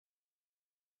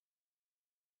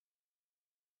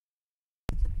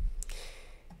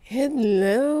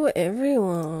Hello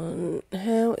everyone,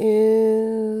 how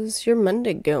is your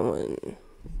Monday going?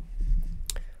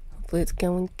 Hopefully it's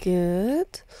going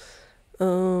good.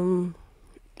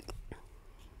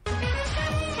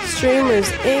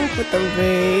 Streamers Inc. with the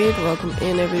raid. Welcome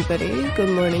in everybody.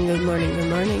 Good morning, good morning, good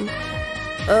morning.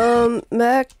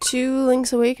 Back to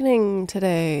Link's Awakening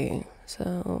today.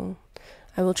 So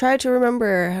I will try to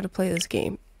remember how to play this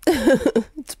game.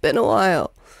 It's been a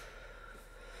while.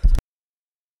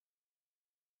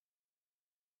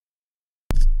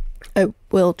 I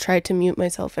will try to mute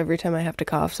myself every time I have to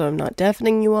cough so I'm not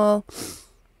deafening you all.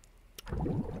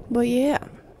 But yeah.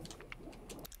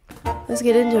 Let's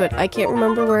get into it. I can't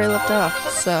remember where I left off,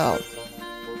 so...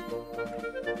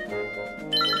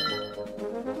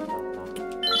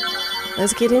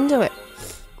 let's get into it.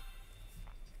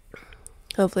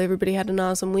 Hopefully everybody had an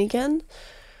awesome weekend.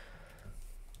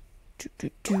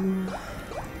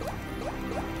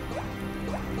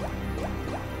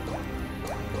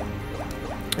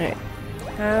 Alright,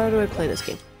 how do I play this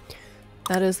game?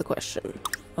 That is the question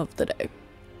of the day.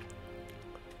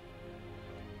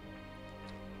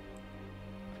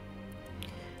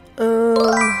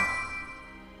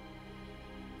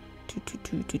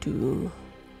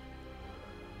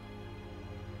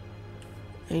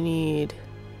 I need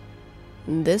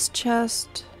this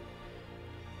chest,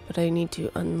 but I need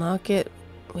to unlock it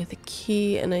with a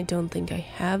key, and I don't think I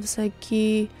have said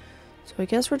key. So I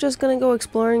guess we're just gonna go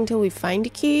exploring until we find a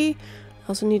key. I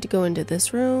also need to go into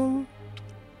this room.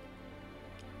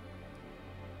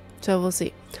 So we'll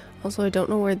see. Also, I don't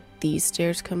know where these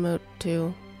stairs come out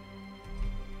to.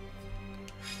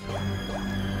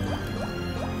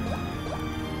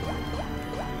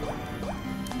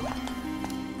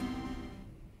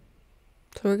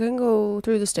 So we're gonna go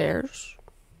through the stairs.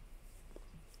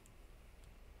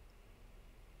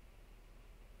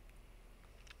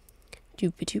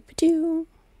 Doop-a-doop-a-doo.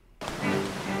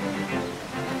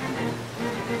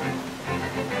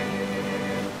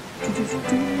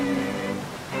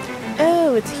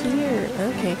 Oh, it's here.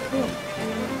 Okay, cool.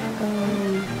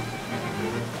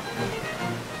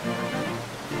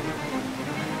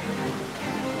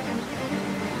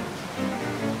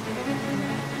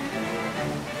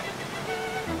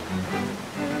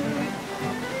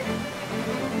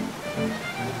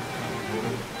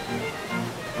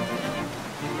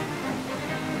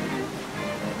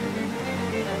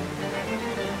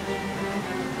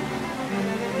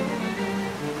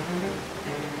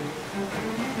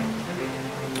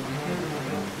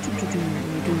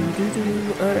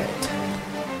 Alright.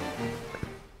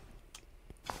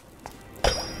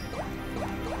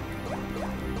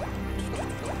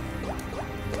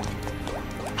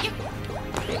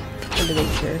 And to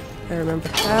make sure I remember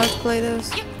how to play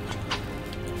this.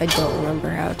 I don't remember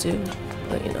how to,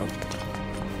 but you know.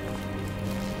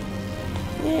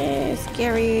 Yeah,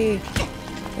 scary.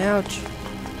 Ouch.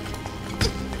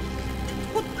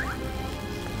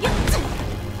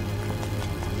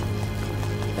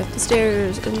 Up the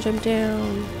stairs and jump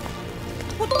down.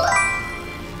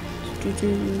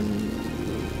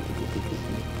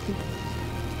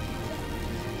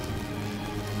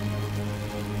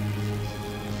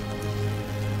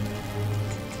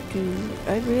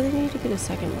 I really need to get a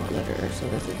second monitor so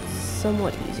that it's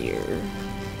somewhat easier.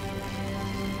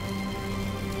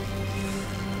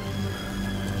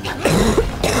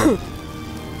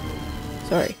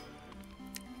 Sorry.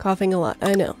 Coughing a lot,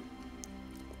 I know.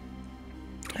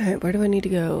 Alright, where do I need to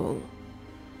go?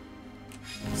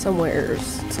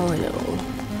 Somewheres, that's all I know.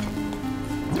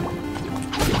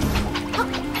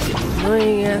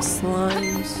 Annoying ass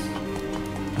slimes.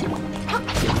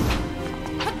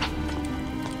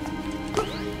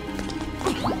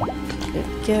 There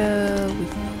we go. We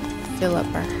fill up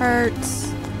our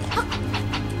hearts.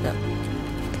 No.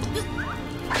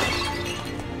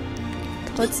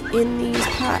 What's in these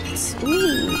pots?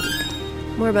 Ooh,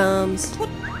 more bombs.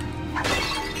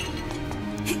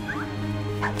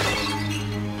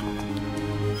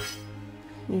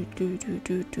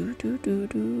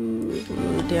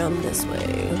 Down this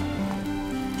way.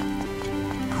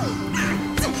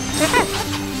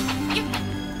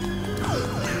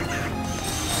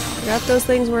 Forgot those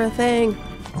things were a thing.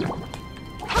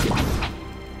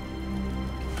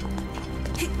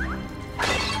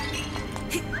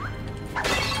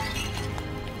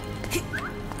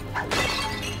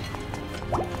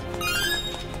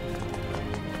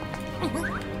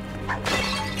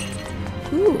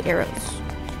 Ooh, arrows.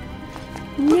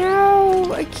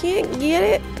 No, I can't get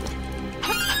it.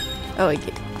 Oh, I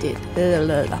did.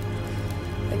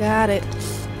 I got it.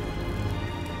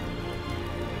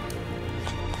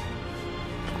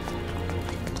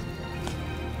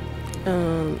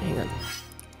 Hang on.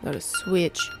 Gotta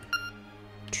switch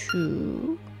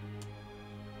to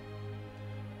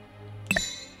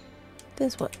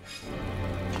this one.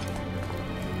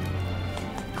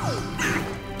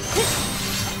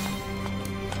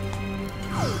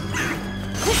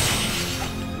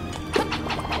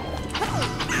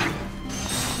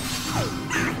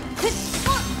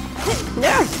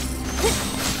 No!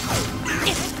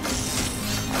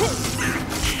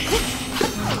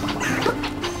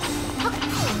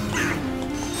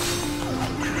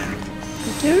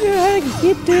 I don't know how to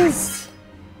get this.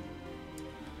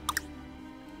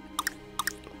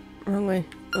 Wrong way.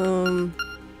 Oh.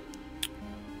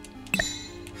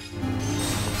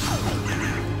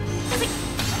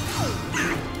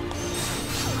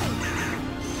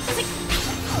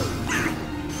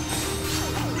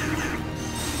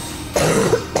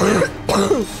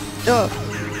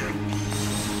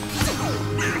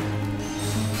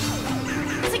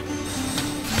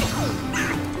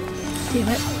 Damn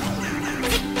it.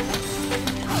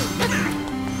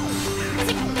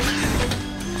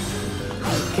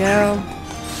 There we go.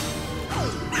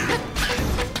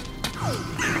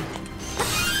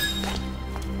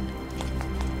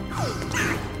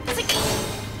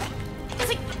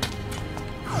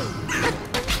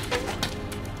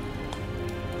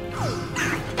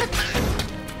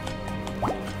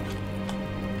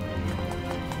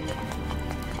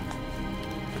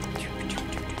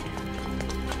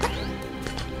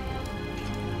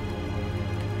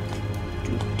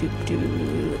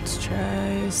 Let's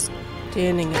try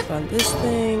standing up on this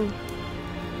thing.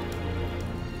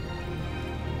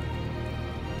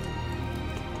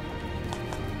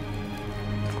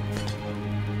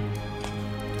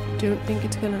 Don't think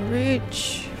it's gonna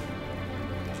reach.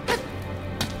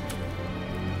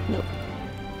 Nope.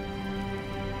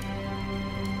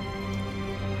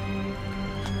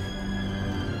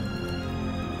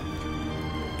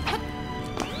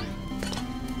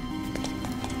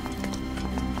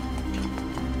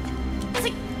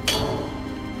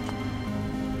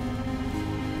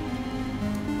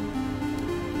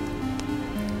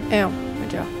 Ow, my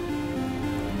jaw.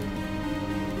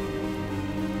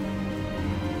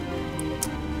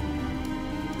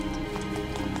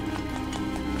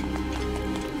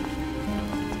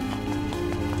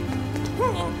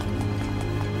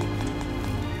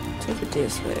 Let's over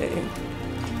this way.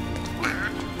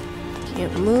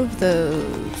 Can't move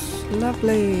those.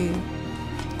 Lovely.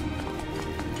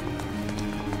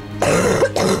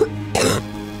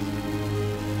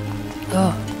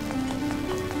 Oh.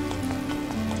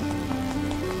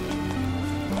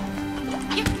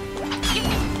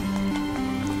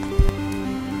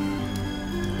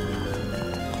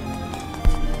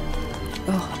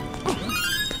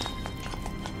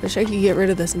 Wish I could get rid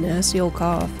of this nasty old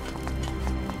cough.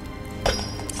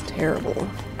 It's terrible.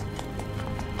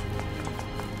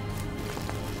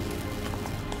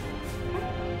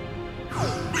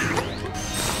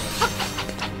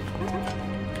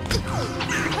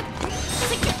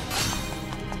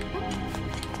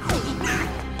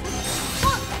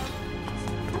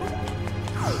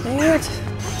 Dang it!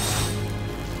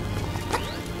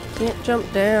 Can't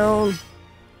jump down.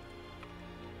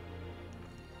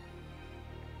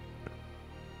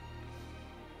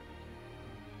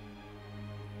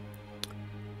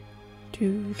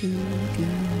 Do, do, do.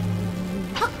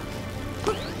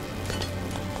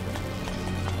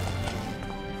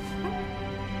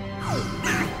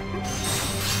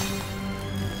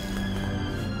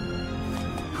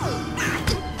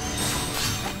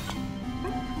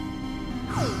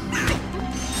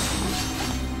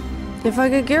 If I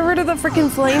could get rid of the freaking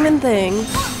flaming thing,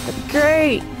 that'd be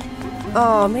great.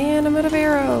 Oh man, I'm out of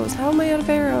arrows. How am I out of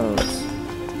arrows?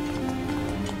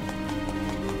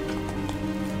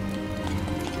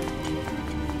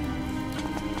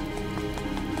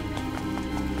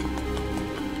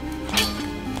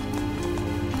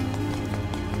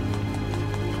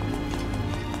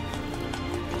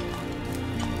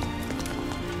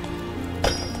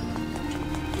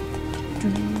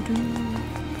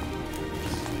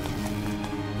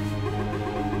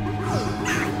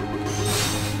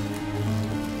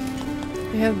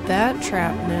 We have that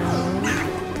trap now.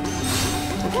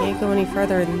 I can't go any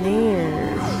further in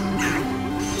there.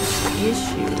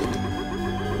 Issue.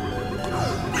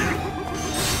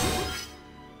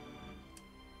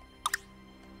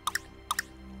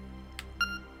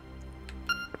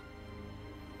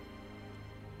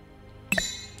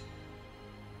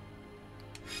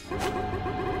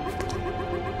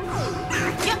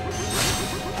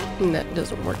 And that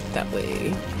doesn't work that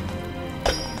way.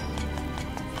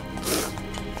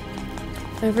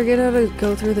 I forget how to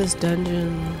go through this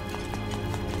dungeon.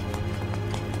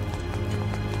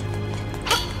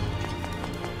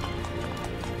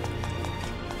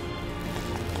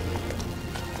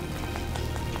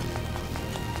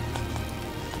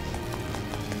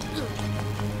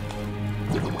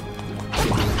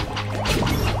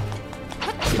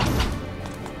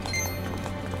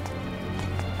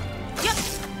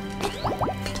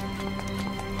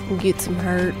 get some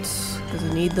hearts because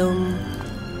I need them.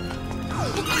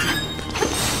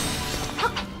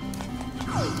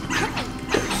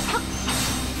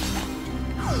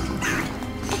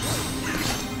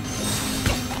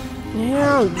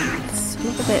 Yeah, son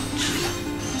of a bitch.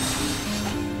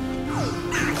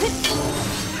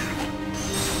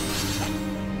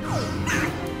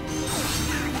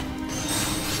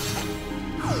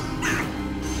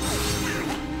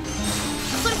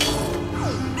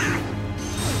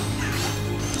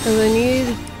 Because I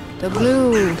need the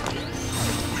blue.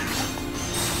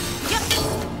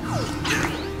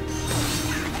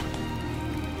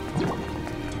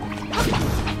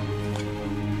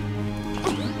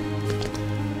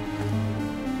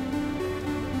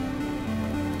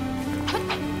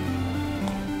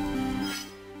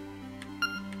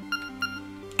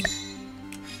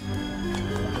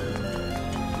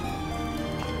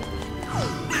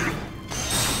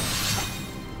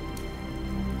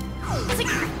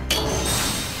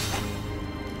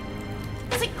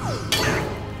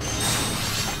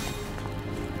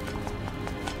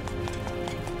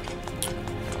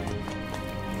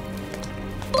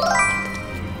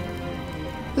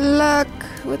 Luck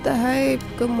with the hype.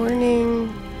 Good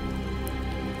morning.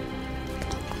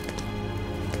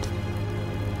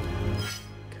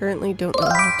 Currently don't know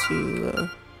how to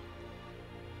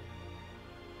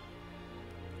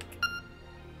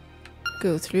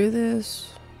go through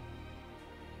this.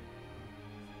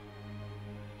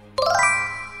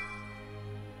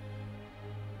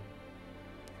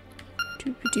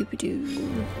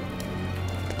 Doopy-doopy-doo.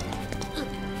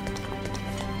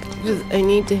 Because I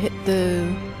need to hit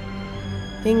the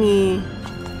thingy.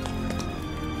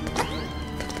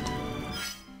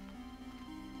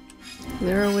 Is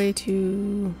there a way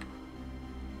to...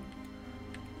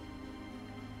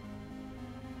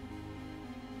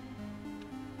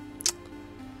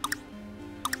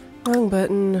 Wrong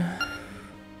button.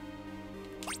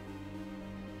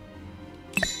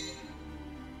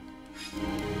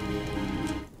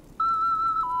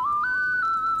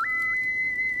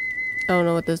 I don't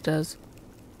know what this does.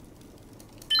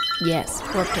 Yes,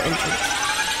 warp to entrance.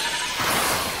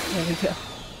 There we go.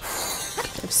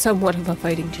 I have somewhat of a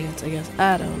fighting chance, I guess.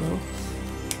 I don't know.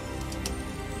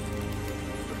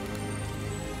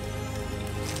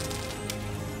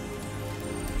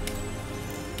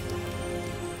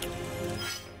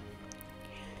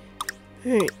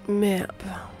 Alright, map.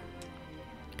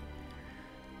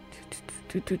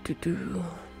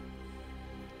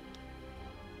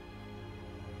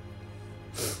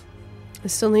 I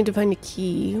still need to find a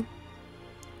key.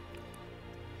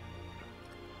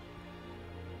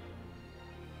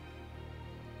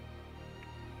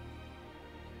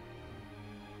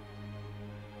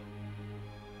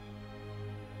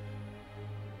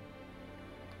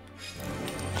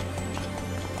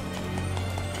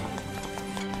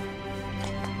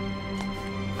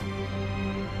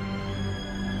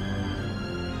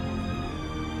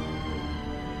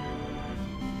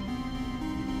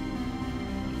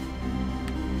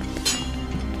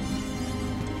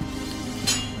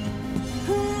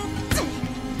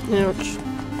 Ouch.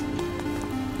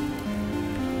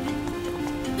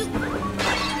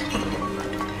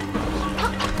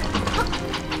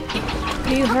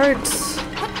 He hurts.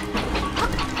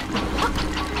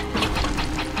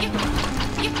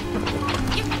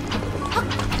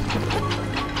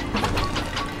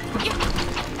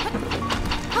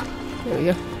 There we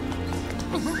go.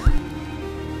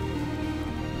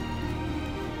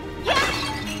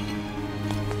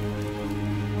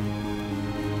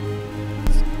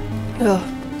 Ugh.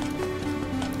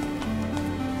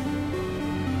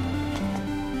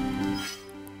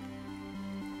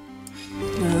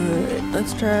 Alright,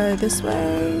 let's try this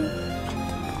way.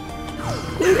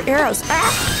 Ooh, arrows!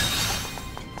 Ah!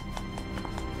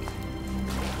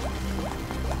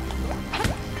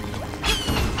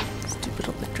 Stupid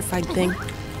electrified thing.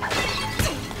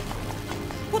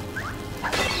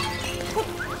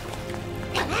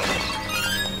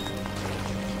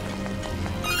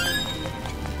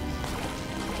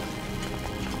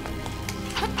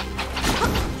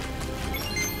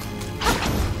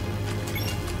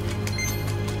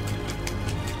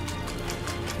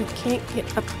 I can't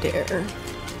get up there.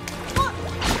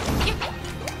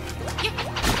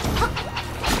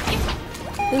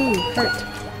 Ooh, hurt.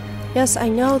 Yes, I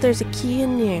know there's a key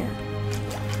in there.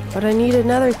 But I need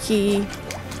another key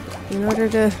in order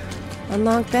to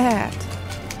unlock that.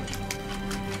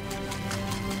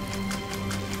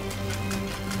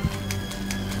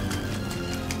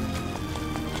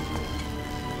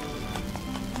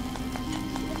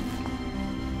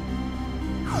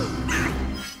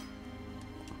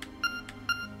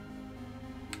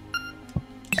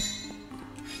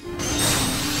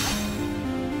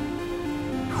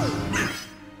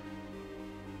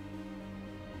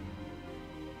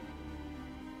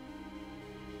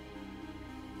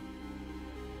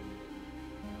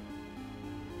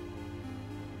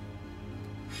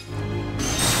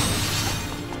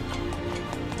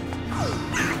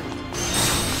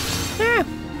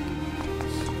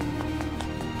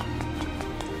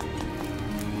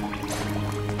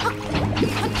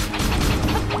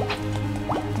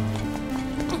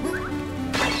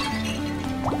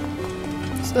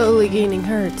 Slowly gaining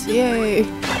hearts. Yay!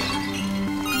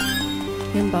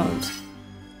 And bombs.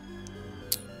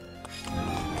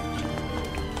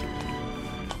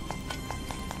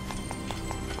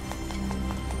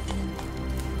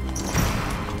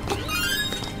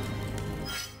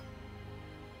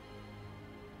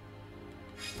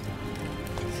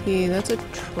 See, that's a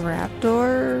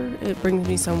trapdoor. It brings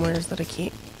me somewhere that I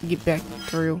can't get back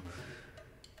through.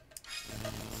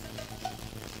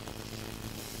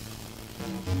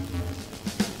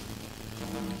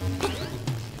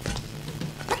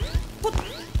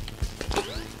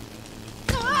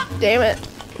 Damn it.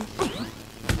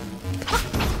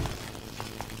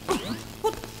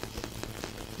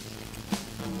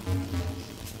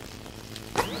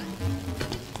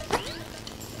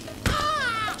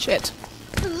 Shit.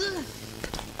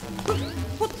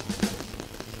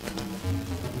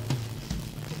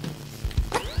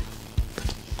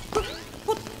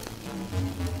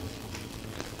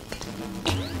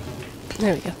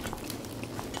 There we go.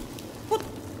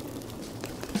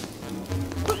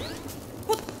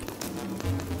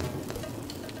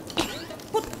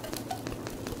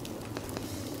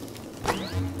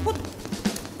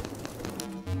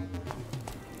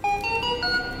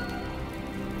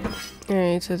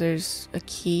 Alright, so there's a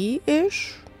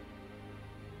key-ish?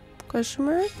 Question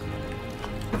mark?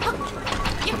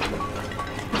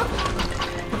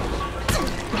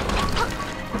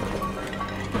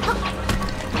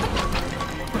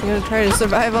 I'm gonna try to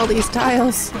survive all these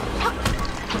tiles.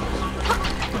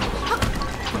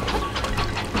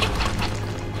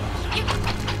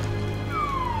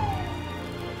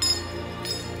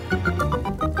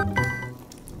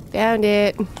 Found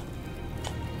it.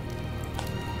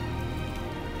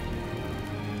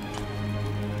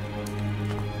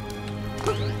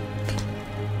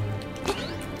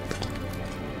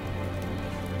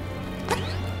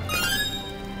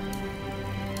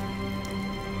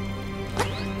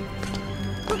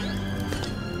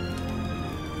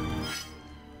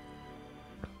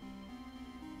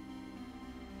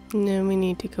 And then we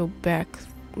need to go back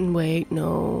and wait.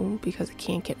 No, because I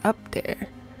can't get up there.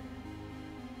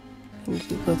 I need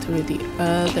to go through the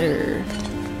other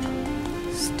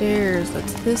stairs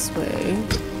that's this way.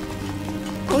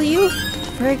 Will you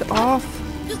frig off?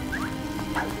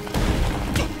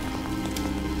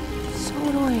 So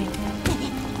annoying.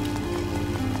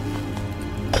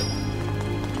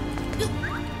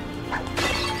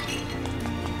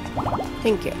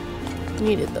 Thank you.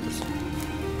 Needed those.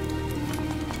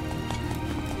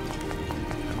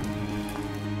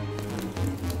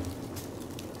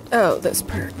 Oh, this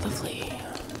part. Lovely.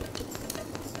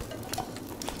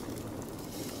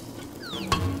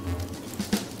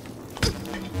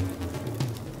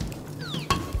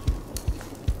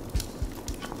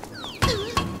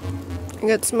 I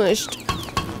got smushed.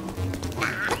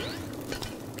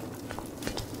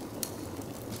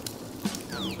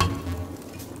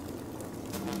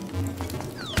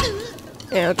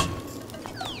 Ouch.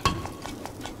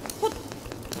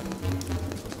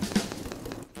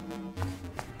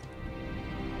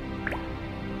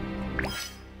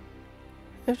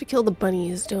 I have to kill the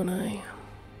bunnies, don't I?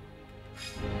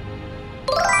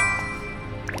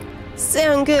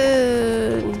 Sound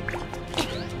good!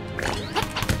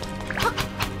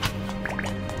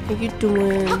 How you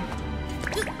doing?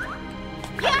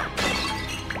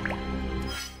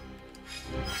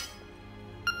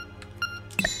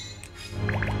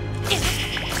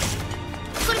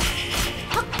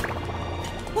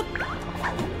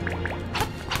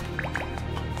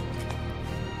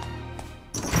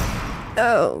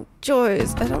 Oh,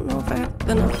 joys. I don't know if I have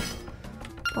enough.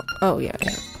 Oh, yeah, I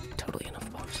have totally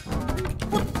enough bombs.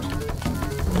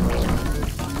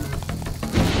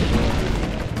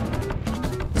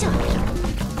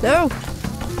 No!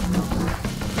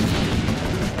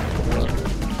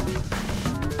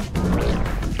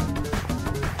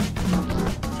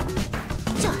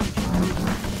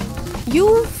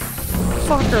 You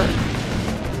fucker!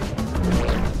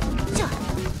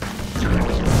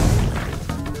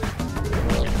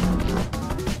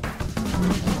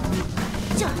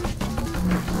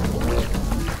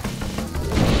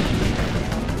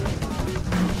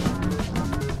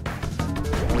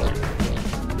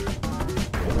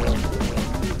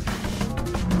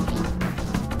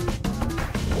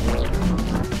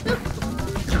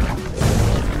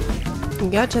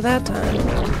 Gotcha that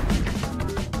time.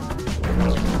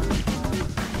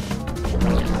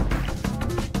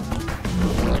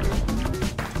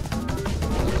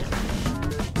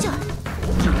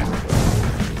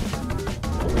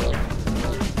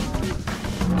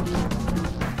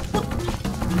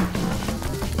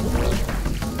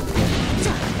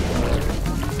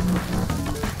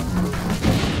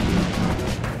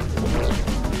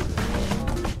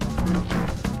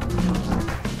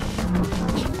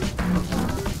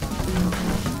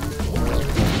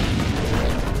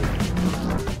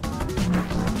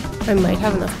 I might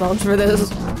have enough bones for this.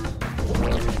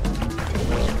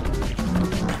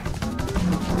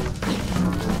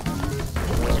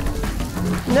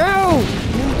 No! I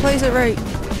didn't place it right.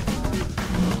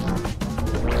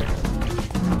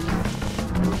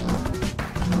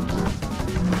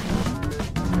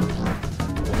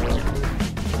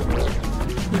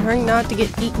 I'm trying not to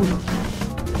get eaten.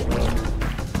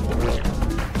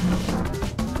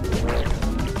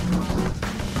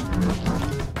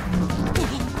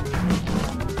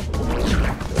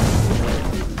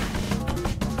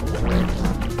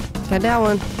 Got that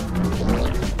one.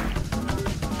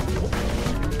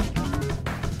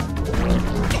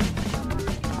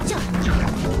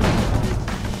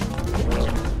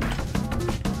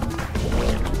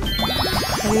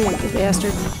 Come here, you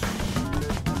bastard.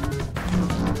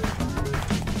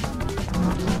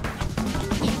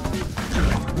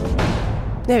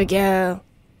 There we go.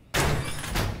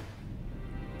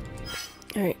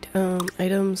 Alright,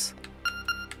 items.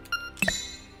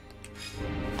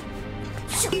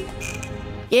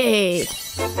 Yay!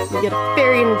 We get a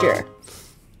fairy and a jar.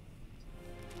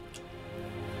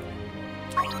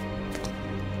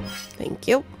 Thank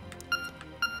you.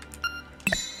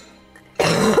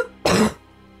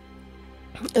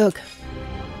 Okay.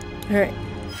 Alright.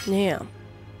 Now.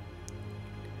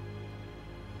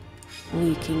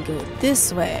 We can go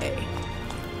this way.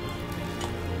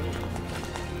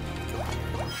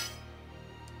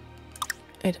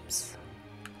 Items.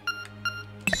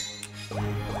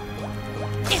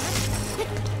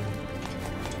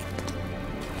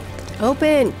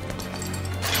 Open!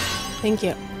 Thank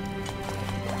you.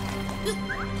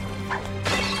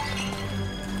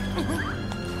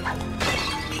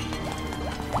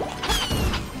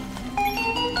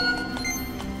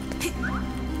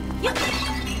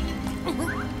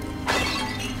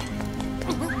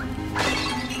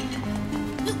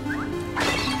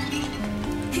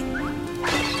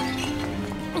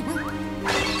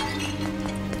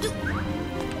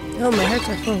 Oh, my hearts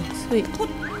are full. Sweet.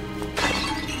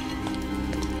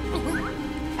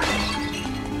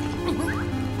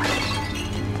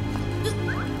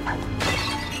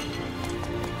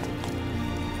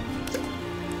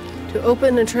 To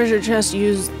open a treasure chest,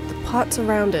 use the pots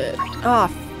around it. Ah,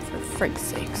 for frig's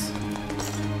sakes.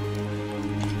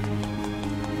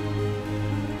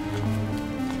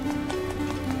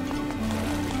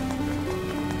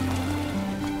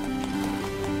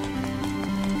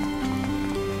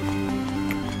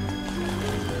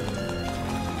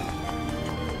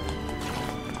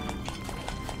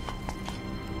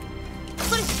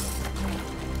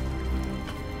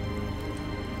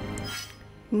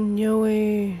 No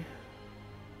way.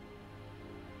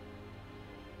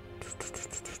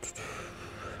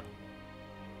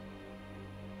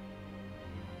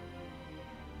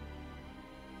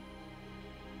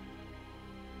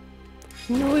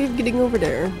 No way of getting over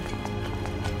there.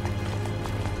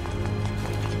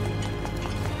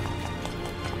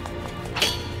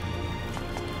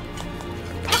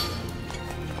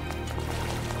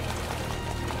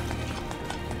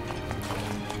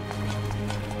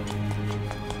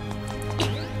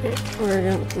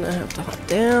 We're gonna have to hop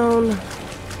down.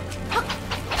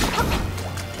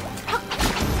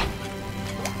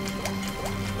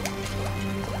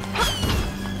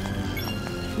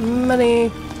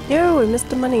 Money. Yo, I missed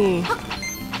the money.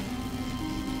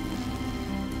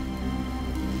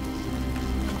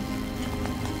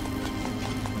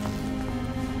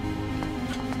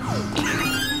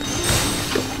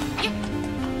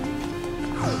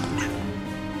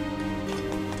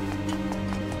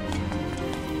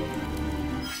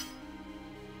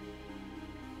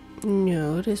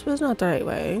 No, this was not the right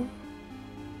way.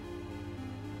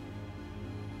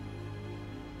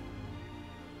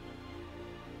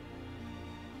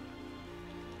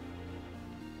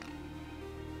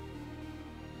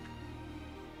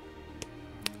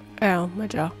 Ow, my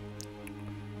jaw.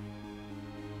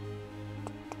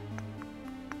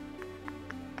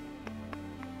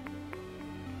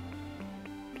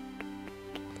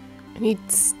 I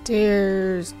need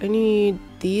stairs. I need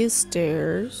these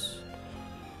stairs.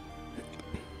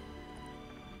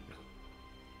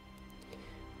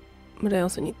 But I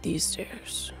also need these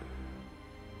stairs.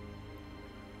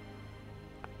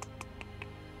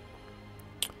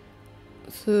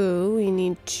 So we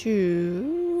need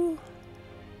to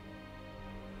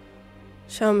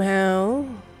somehow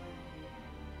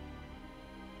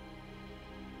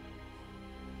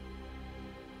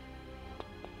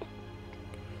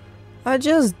I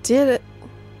just did it.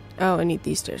 Oh, I need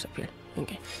these stairs up here.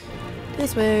 Okay.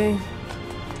 This way.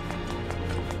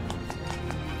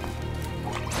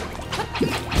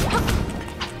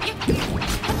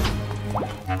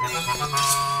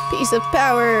 Piece of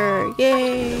power!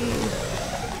 Yay!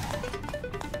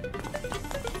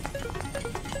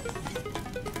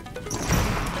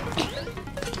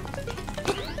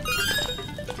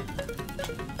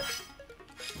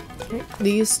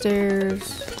 These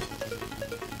stairs.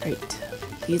 Right.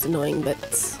 These annoying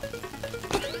bits.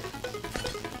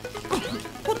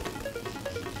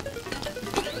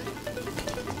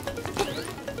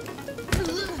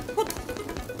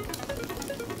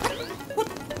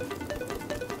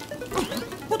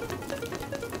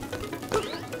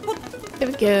 There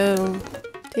we go.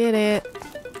 Did it.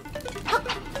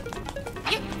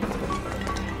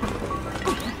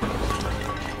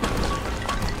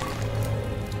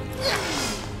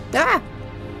 Ah!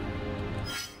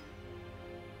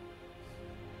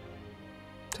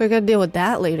 So I gotta deal with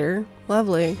that later.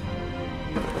 Lovely.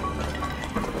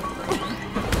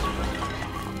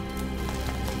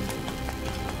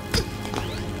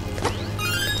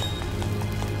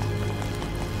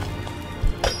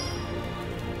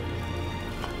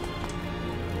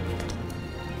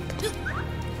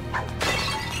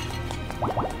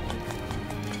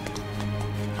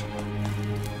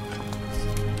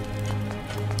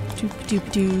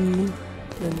 Doop-doop-doo.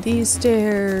 And these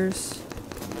stairs.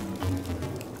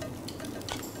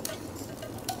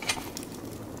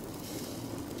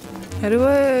 How do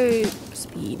I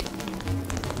speed?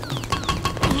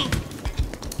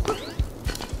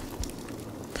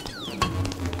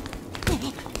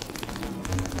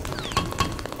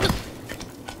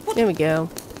 There we go.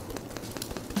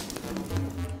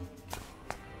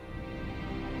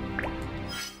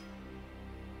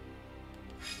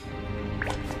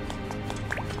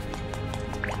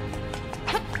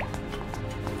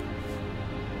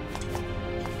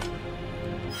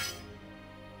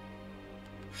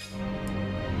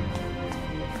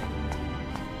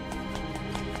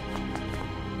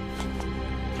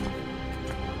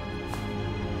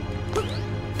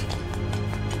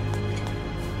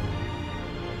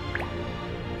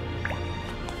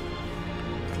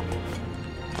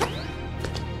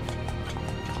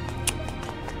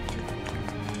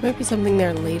 Might be something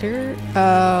there later.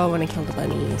 Oh, when I kill the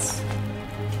bunnies.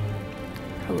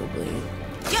 Probably.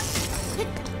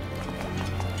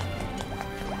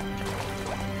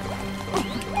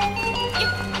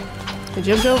 I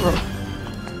jumped over.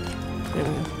 There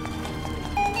we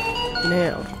go.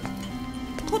 Now.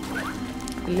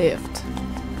 Lift.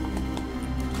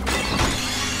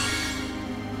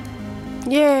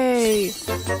 Yay!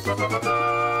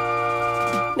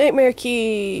 Nightmare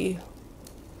key!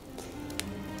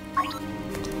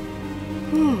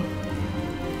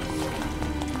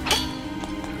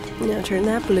 Now turn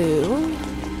that blue.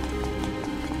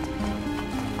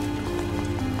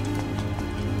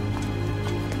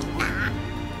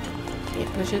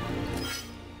 Can't push it.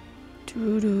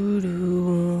 Doo doo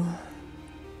doo.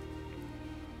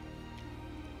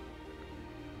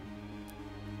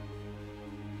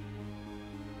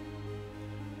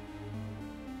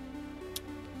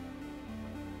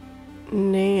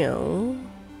 Now.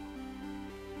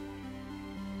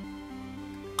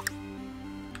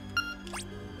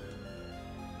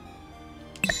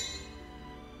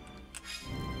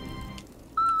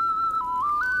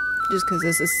 Just because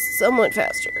this is somewhat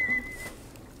faster.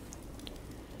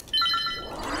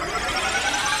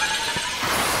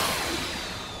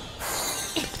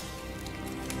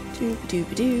 Doop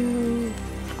doop doo.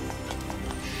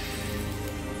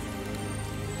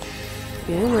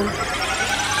 Good one.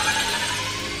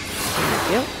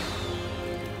 Yep.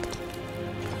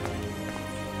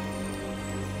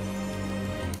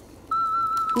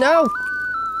 No!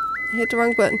 I hit the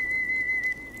wrong button.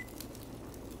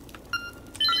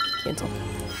 Cancel.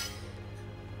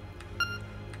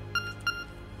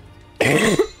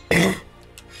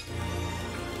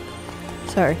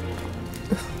 Sorry.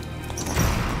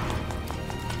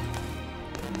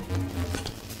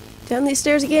 Down these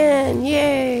stairs again!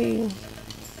 Yay!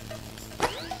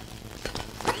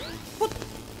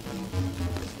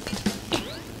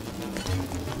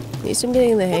 At least I'm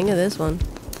getting the hang of this one.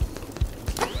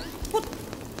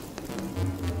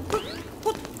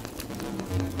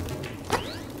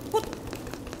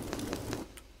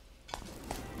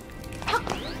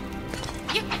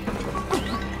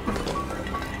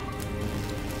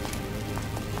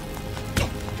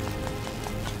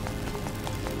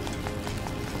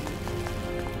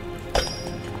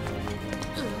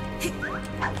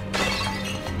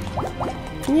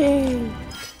 Yay!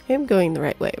 I'm going the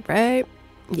right way, right?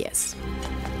 Yes.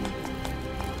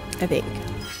 I think.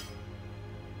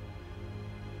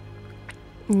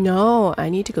 No, I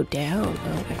need to go down.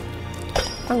 Oh, okay.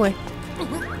 Wrong way.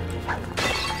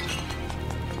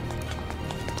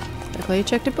 Luckily I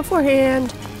checked it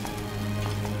beforehand.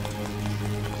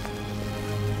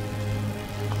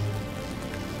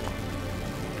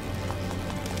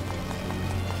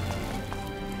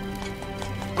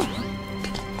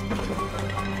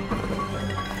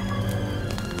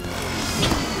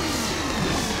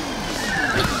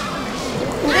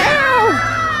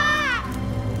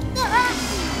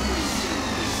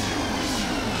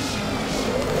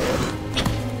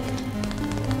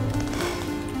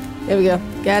 There we go.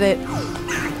 Got it.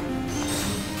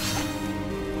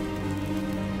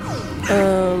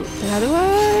 How do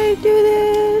I do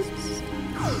this?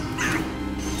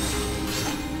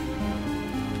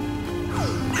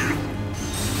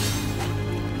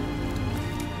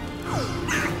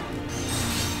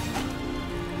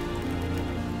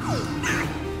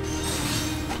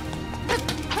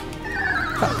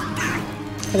 Fuck.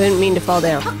 I didn't mean to fall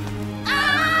down.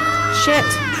 Shit!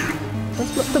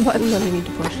 What's the button that I need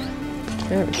to push?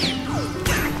 There we go.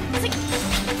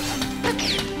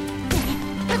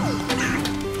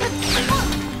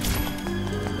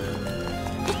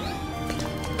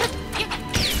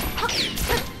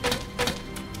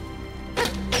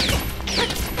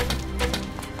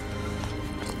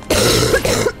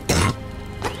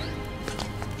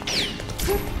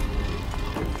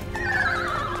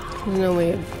 There's no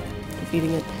way of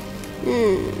defeating it.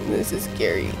 This is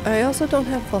scary. I also don't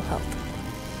have full health.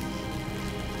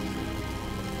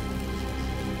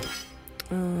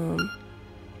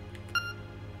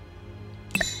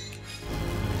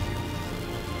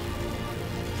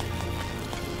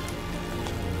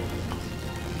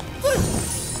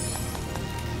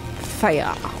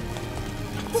 Fire.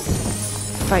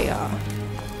 Fire.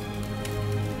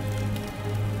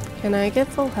 Can I get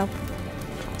full health?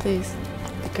 Please.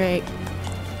 Great.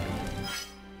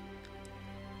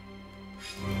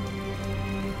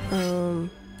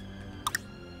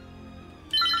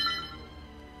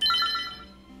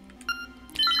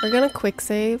 We're gonna quick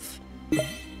save. I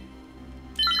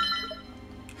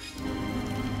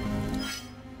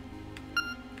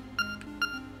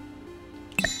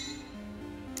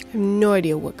have no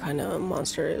idea what kind of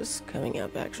monster is coming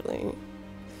up, actually.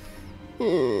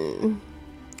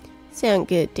 Sound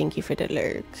good, thank you for the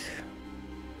lurk.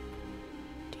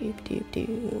 Doop doop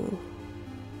doo.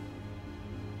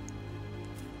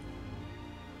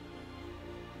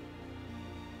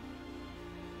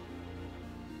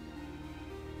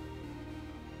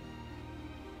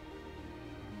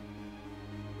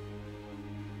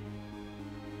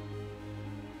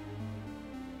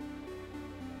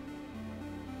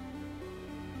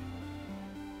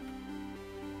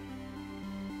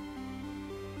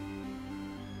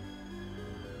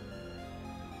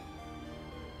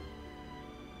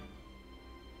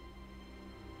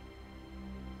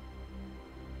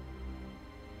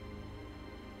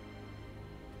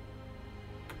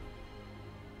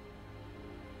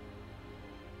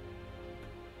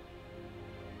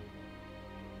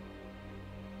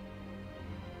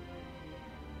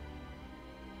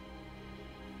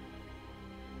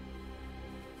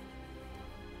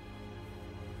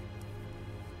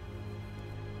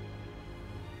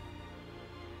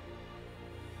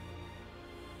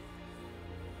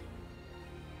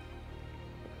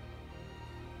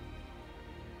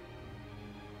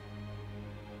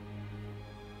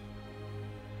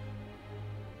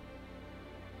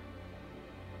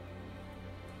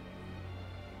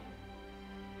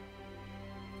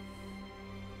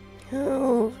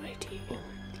 Alrighty.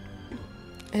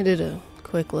 I did a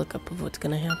quick lookup of what's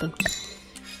gonna happen.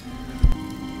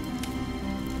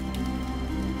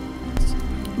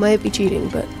 Might be cheating,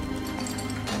 but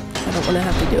I don't want to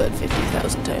have to do it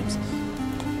 50,000 times.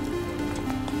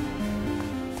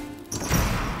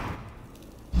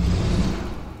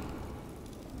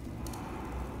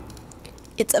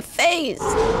 It's a phase!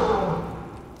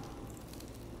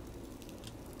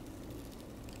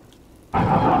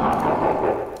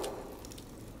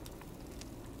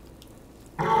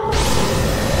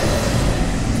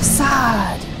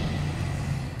 Facade!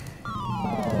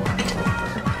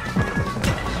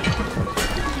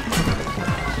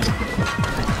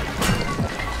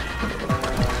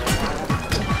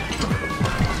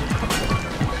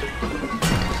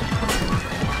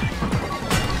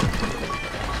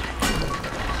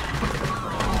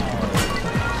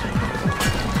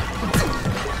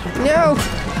 No!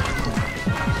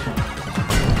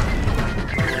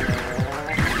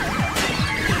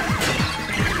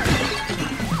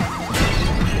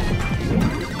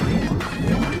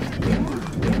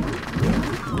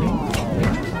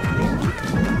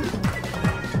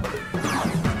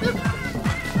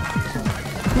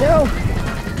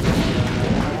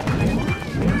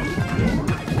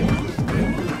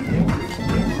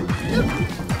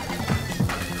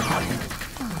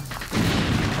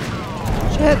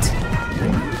 it.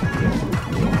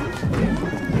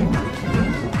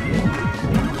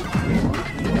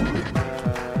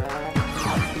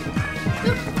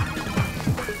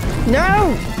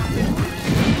 No!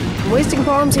 I'm wasting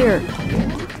bombs here.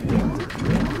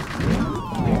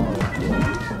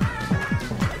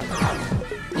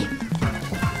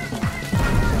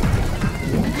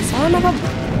 Son of a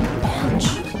bitch.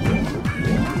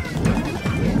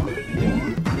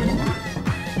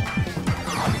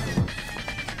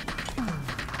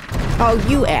 Oh,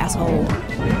 you asshole.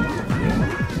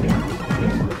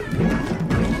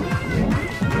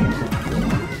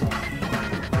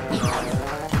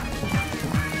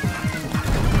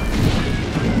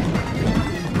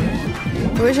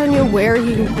 I wish I knew where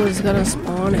he was gonna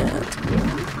spawn at.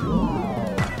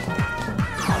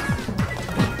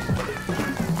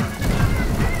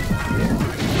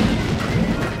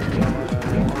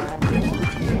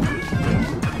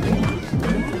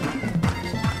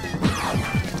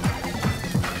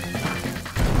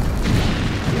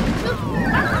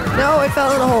 No, I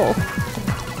fell in a hole.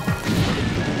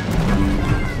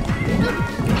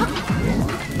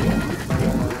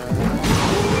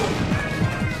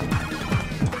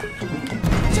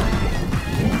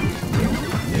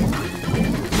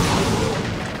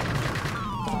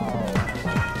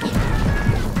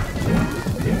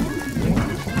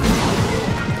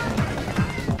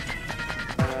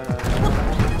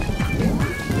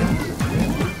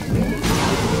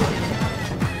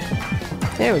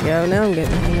 There we go, now I'm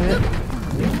getting the hang of it.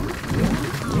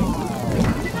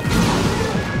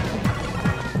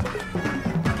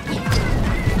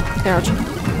 Ouch.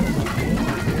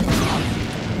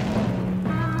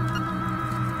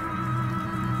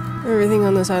 Everything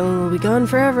on this island will be gone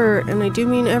forever, and I do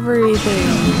mean everything.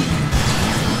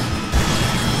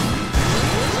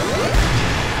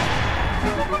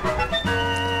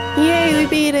 Yay, we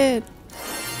beat it!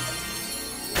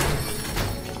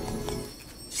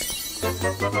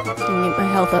 Get my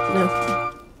health up now.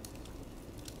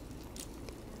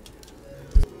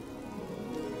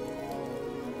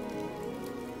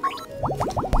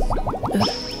 Ugh.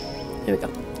 There we go.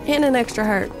 And an extra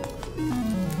heart.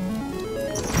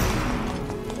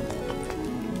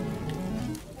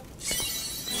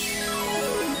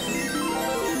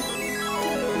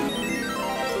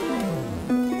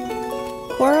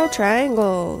 Coral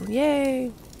triangle.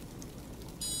 Yay.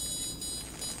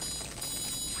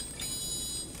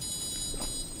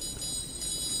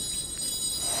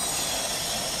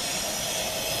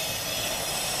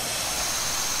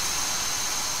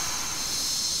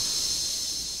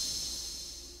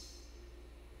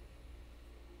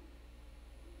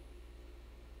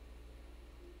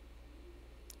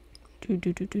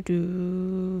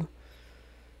 Do.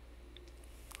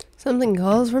 Something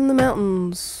calls from the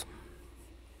mountains.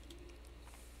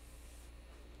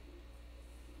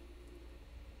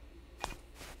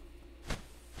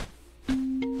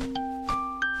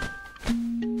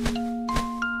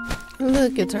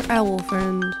 Look, it's our owl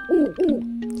friend.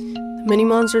 The many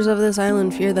monsters of this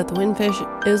island fear that the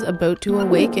windfish is about to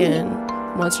awaken.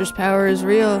 The monster's power is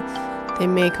real. They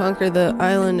may conquer the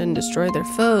island and destroy their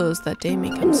foes. That day may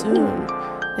come soon.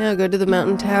 Now go to the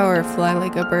mountain tower. Fly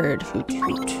like a bird. Hoot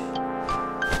hoot.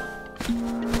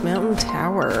 Mountain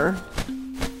tower.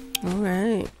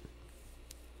 Alright.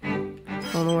 I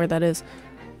don't know where that is.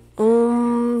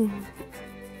 Oh,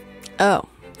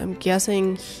 I'm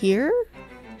guessing here?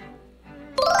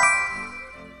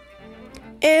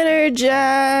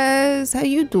 Energize! How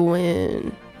you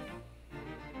doing?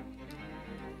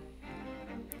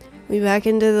 We back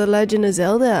into the Legend of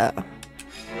Zelda.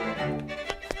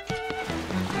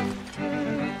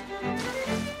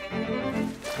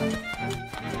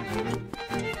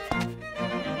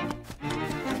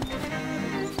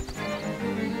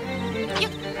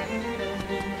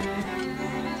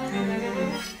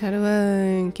 How do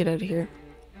I get out of here?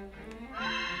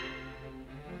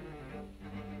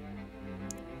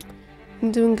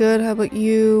 I'm doing good. How about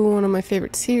you? One of my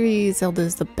favorite series. Zelda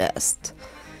is the best.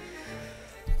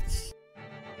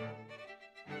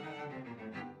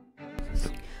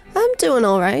 I'm doing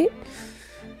alright.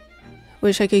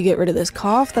 Wish I could get rid of this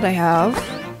cough that I have.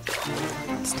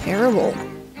 It's terrible.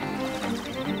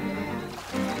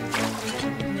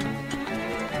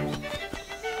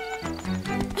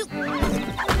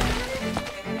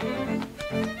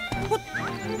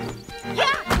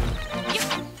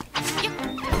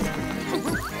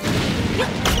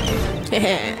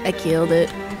 I killed it.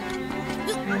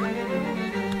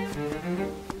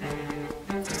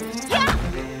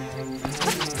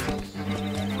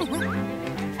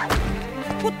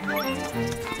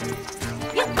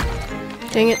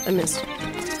 Dang it, I missed.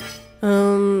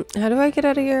 How do I get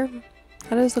out of here?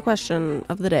 That is the question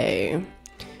of the day.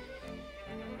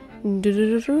 I think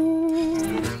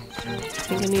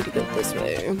I need to go this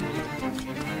way.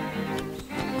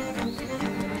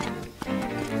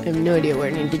 I have no idea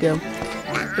where I need to go.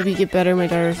 Hope you get better. My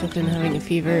daughter's been having a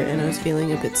fever and I was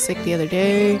feeling a bit sick the other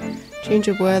day. Change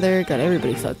of weather got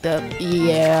everybody fucked up.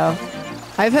 Yeah.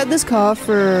 I've had this cough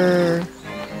for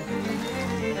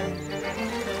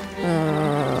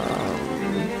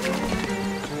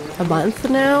a month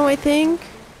now, I think.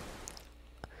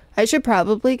 I should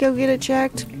probably go get it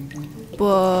checked,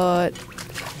 but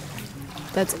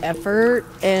that's effort,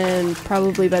 and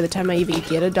probably by the time I even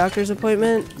get a doctor's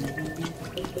appointment,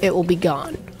 it will be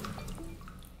gone.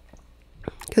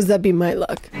 Because that'd be my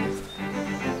luck.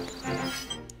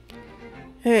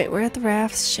 Alright, we're at the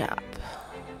rafts shop.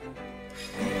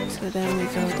 So then we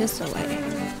go this way.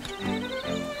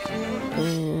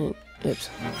 And,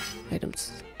 oops,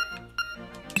 items.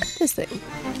 This thing.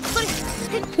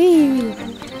 Whee!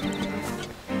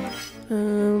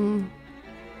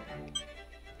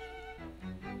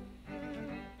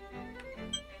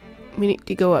 We need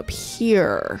to go up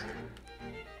here.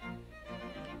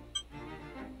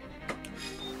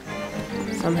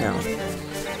 Somehow. Here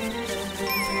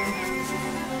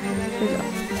we go.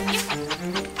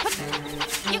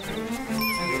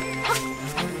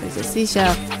 There's a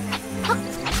seashell.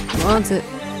 He wants it.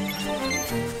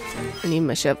 I need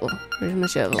my shovel. Where's my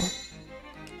shovel?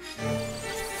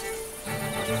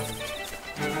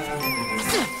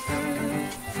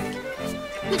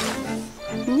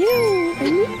 No,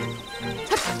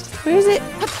 where is it?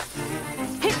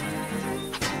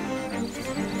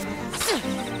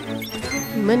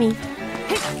 Money.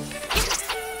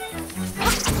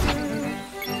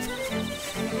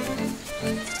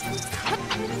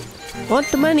 Want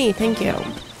the money, thank you.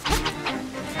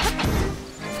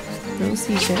 No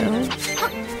seashell.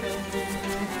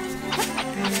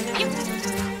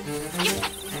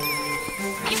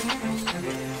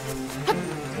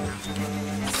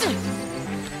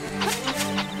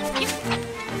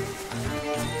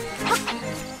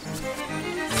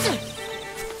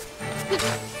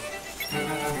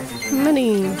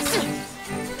 Money.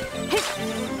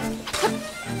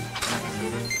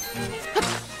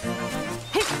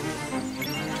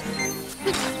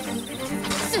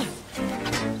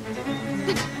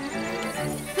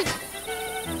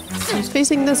 It's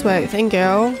facing this way, thank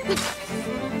you.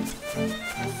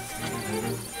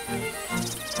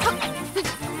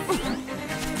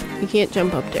 You can't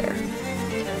jump up there.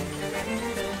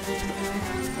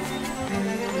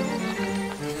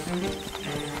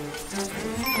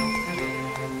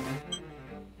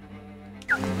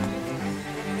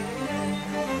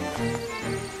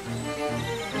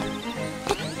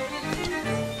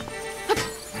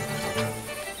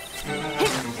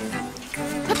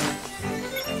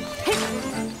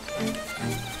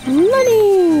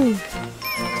 Money!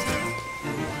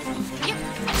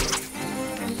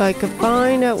 If I could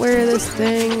find out where this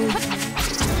thing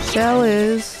shell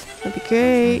is, that'd be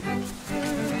great.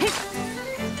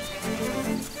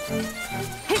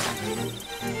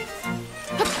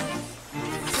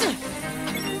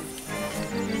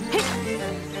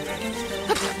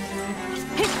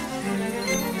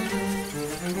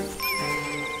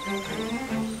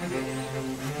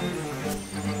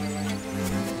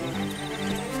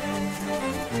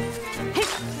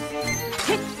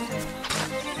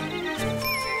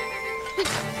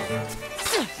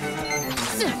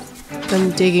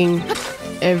 I'm digging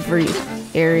every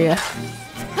area.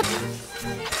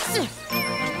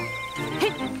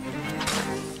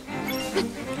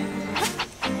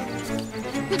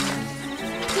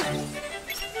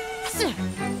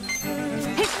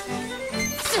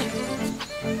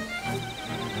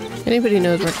 Anybody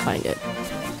knows where to find it,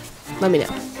 let me know.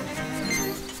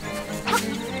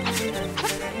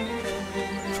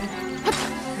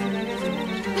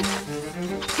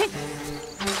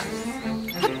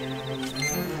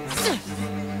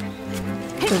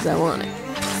 Because I want it.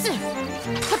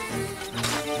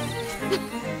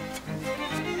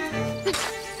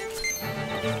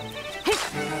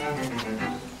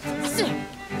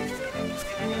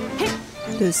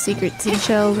 The secret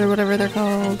seashells or whatever they're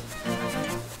called.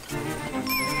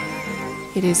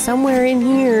 It is somewhere in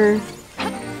here.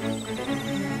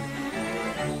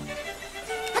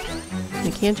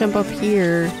 I can't jump up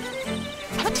here.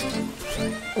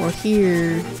 Or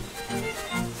here.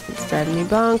 It's driving me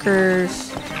bonkers.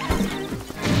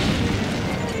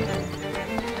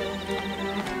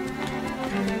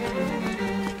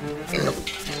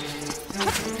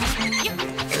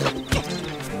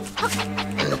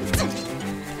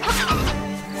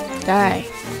 Die.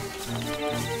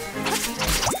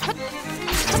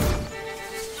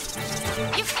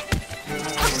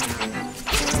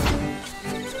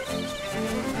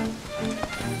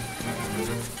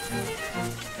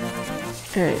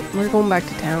 Alright, we're going back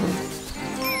to town.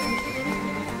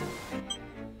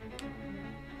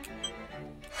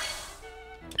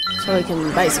 So I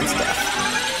can buy some stuff.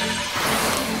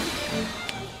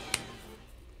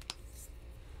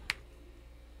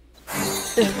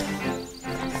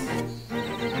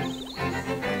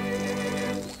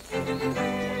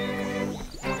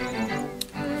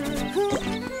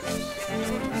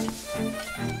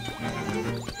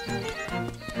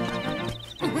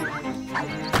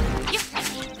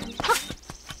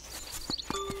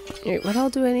 Alright, what all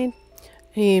do I need?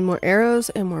 I need more arrows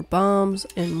and more bombs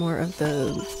and more of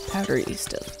the powdery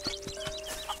stuff.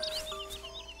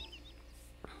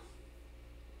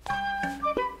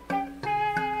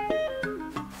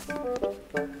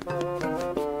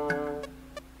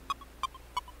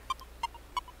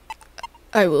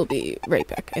 I will be right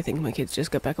back. I think my kids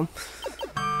just got back home.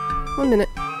 1 minute.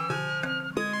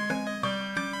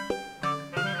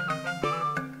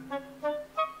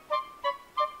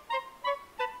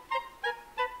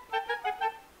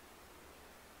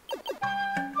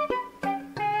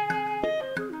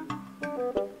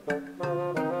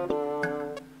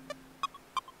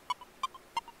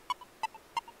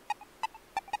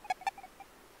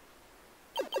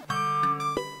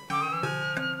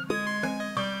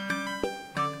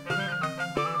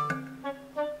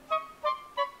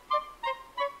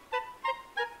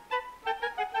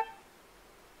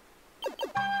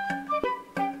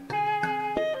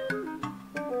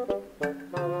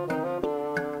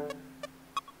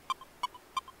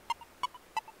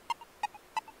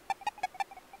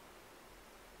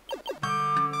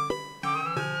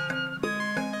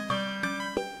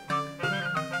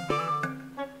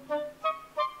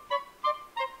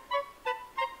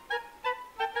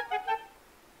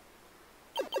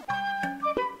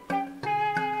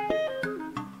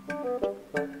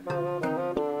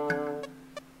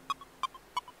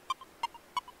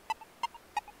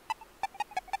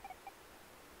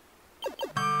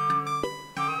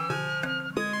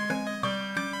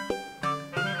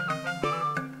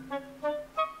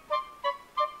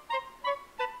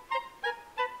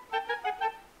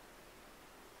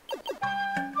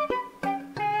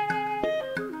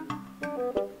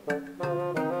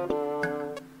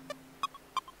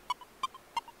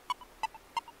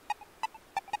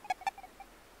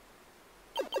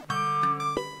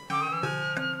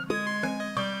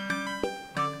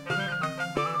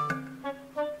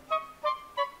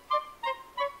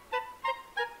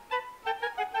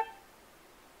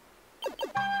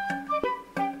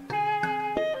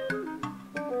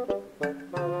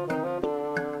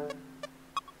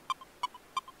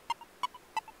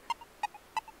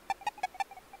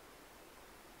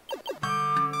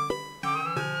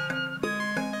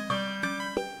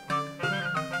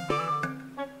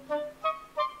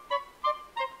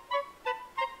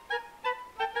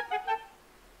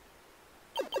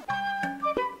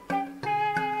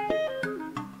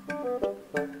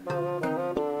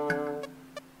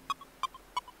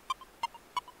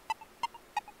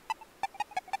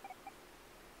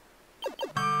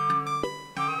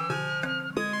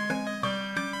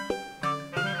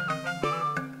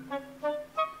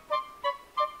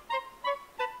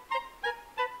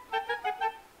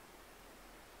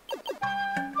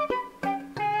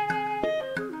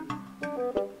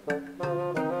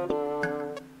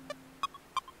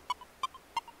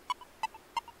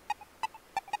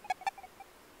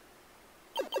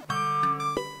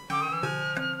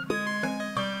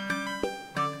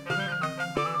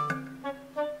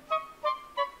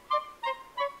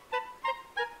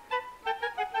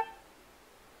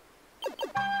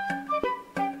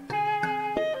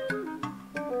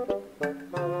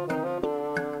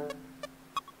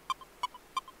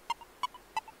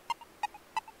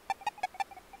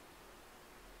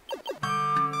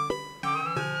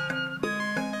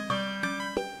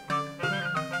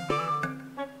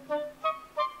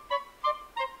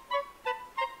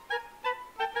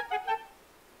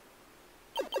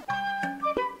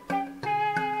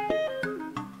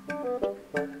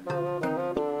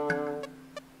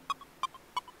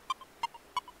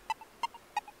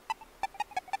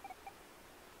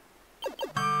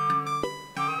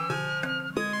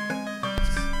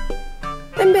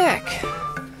 I'm back.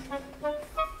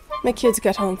 My kids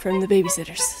got home from the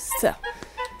babysitters, so.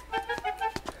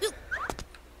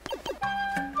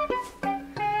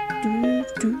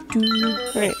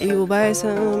 Alright, we will buy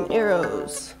some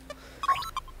arrows.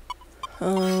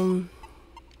 One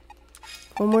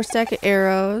more stack of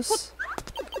arrows.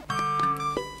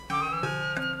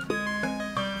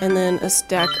 And then a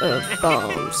stack of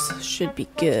bombs. Should be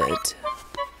good.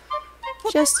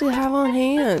 Just to have on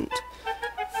hand.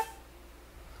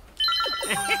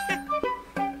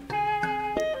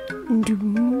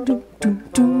 Doo, doo, doo,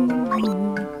 doo.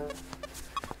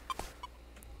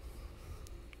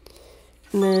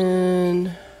 And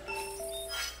then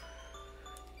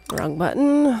wrong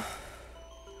button. I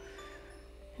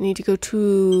need to go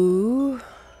to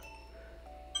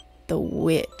the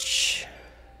witch.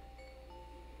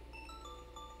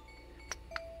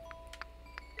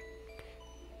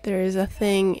 There is a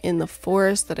thing in the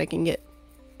forest that I can get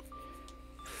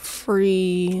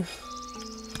free.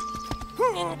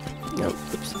 Nope,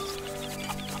 oops.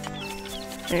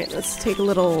 Alright, let's take a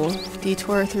little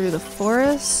detour through the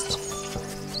forest.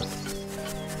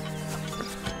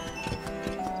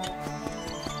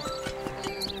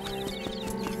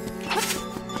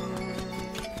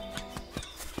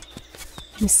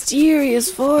 Mysterious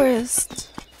forest.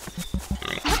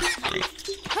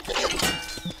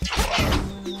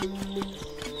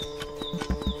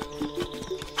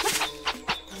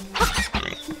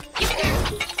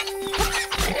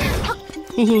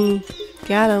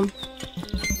 Got him.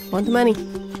 Want the money.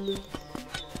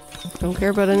 Don't care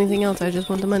about anything else, I just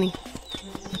want the money.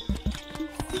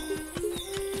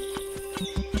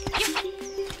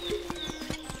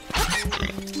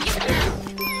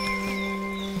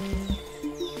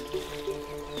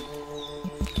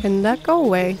 Can that go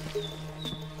away?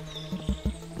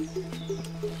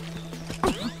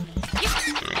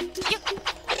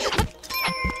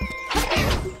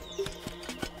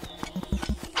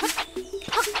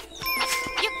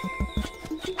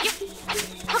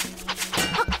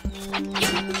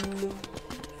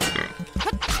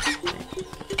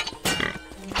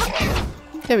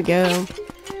 There we go.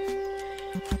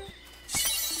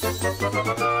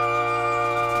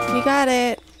 You got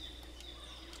it.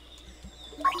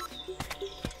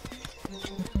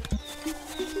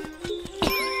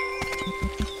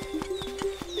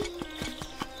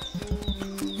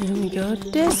 And we go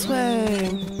this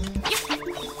way.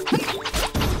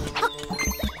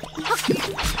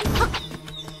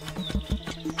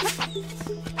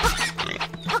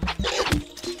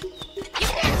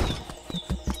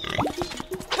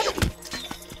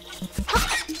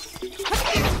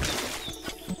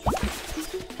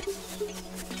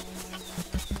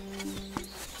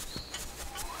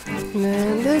 And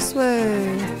then this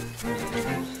way.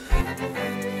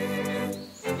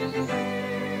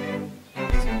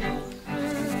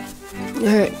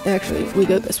 Alright, actually, we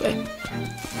go this way.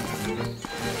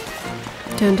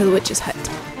 Down to the witch's hut.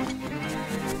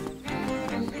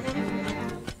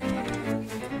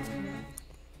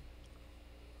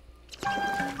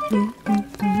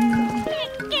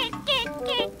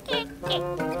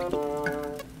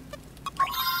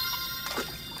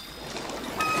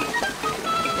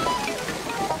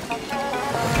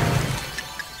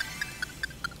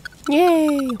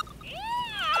 Yay!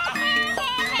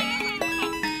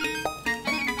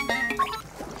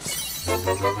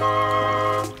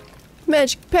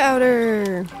 Magic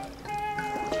powder!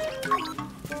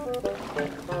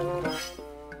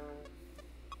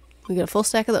 We got a full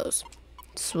stack of those.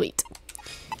 Sweet.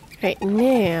 Alright,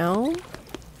 now...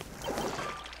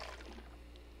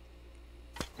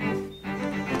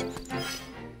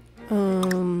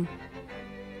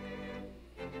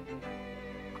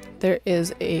 there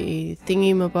is a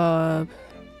thingy-mabob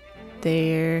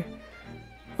there.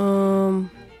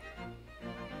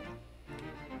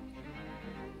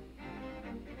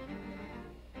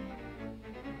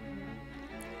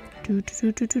 Do,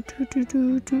 do, do, do, do, do,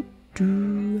 do, do,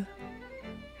 do.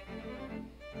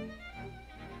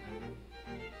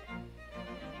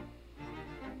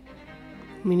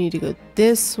 We need to go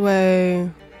this way.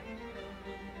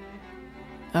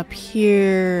 Up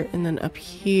here, and then up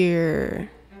here.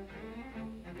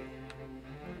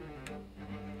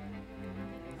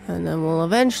 And then we'll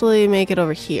eventually make it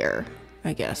over here,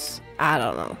 I guess. I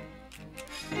don't know.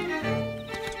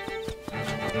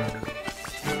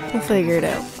 We'll figure it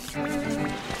out.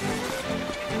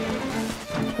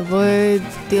 Avoid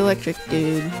the electric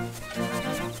dude.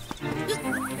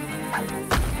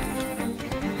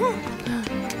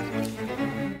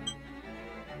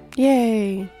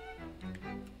 Yay!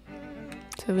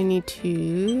 So we need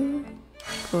to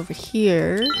go over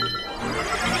here.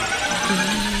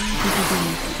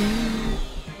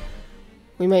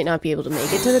 We might not be able to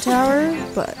make it to the tower,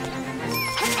 but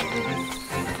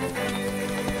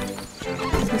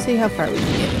let's see how far we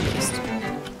can get at least.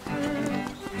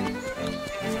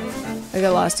 I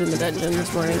got lost in the dungeon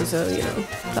this morning, so you know,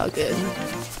 it's all good.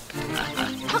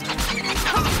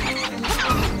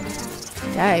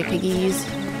 Die, piggies.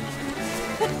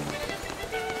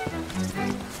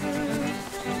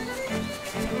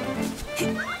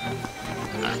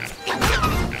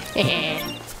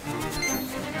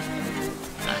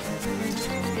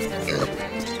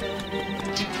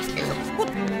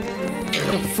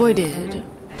 Avoided.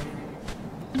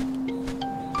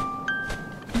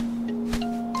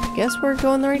 Guess we're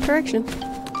going the right direction.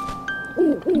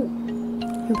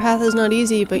 Your path is not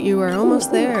easy, but you are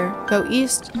almost there. Go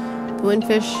east. The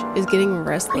windfish is getting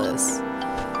restless.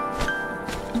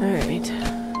 Alright.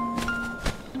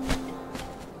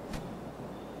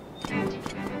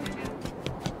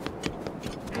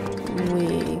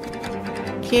 We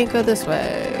can't go this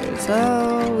way,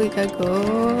 so we gotta go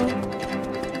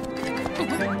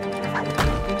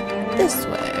this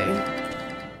way.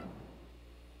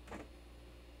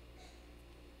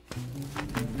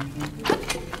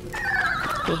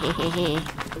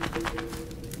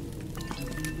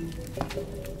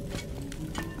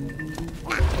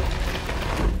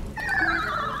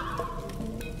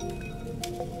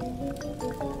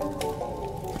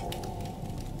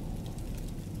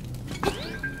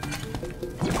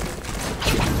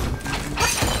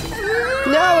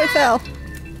 No, I fell.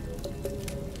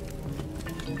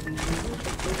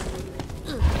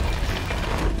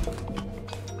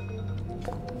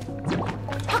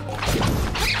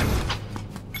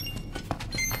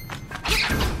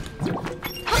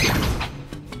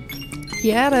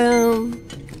 Get him.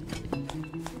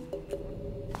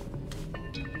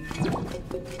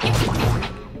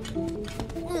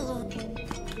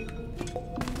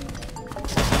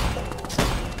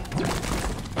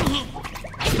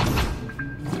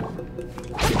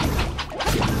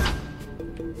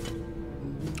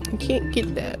 I can't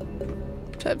get that.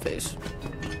 Sad face.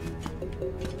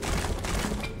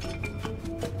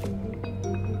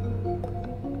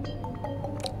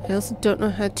 I also don't know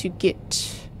how to get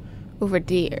over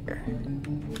there.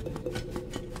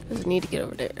 Doesn't need to get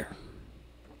over there.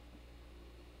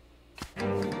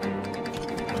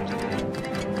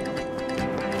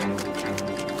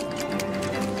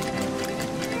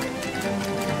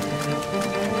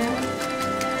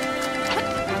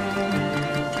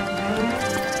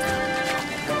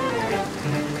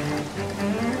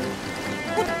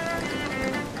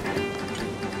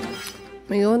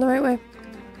 Am I going the right way?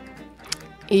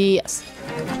 Yes.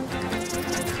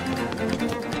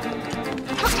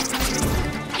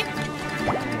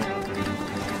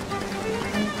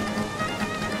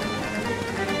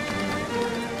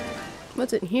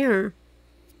 What's in here?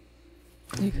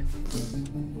 Like...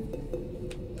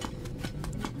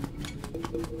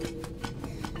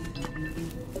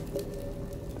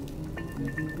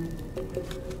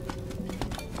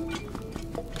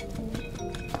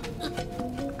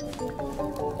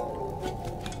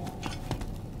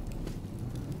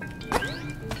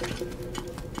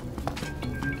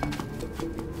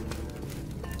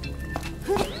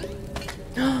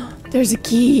 There's a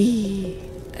key.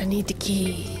 I need the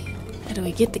key. How do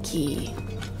I get the key?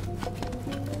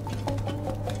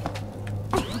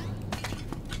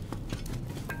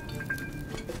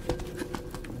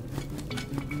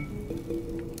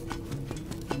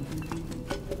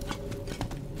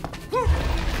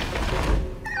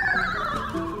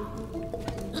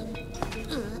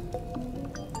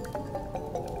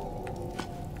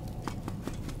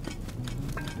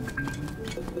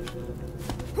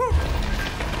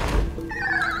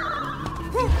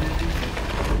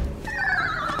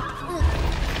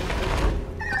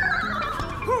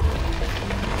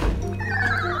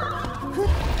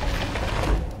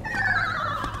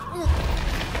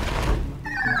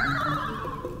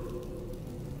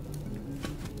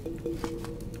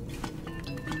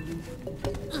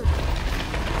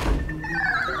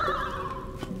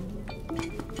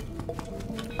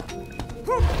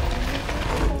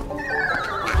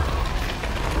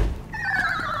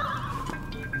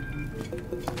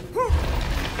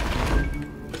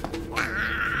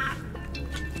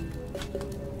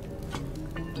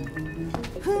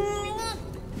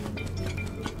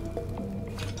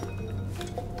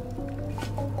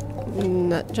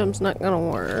 That jump's not gonna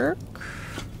work.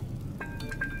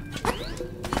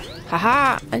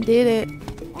 Haha! I did it.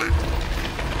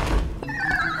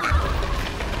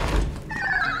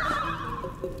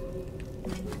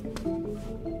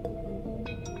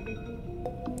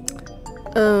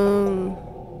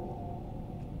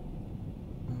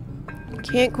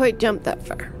 Can't quite jump that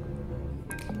far.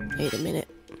 Wait a minute.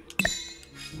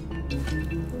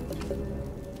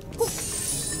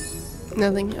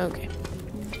 Nothing? Okay.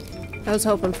 I was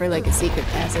hoping for like a secret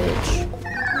passage.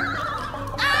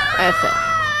 I fell.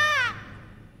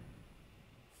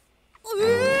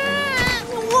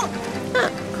 Ah,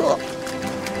 cool.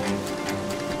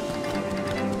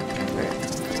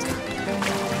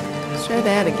 Let's try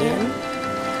that again.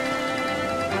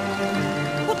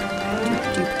 Doop,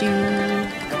 doop, doop.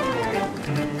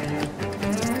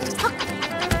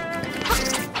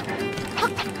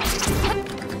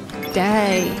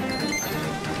 Die.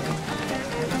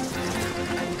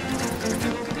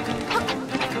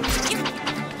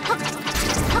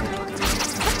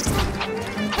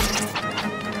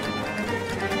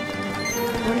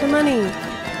 Want the money.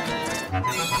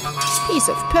 Piece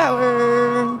of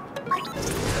power.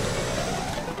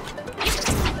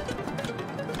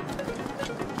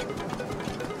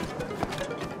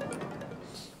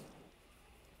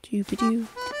 Doobadoo.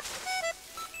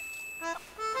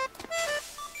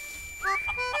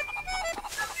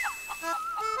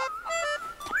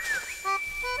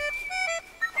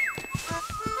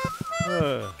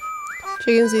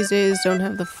 Chickens these days don't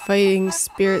have the fighting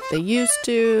spirit they used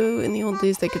to. In the old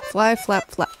days they could fly,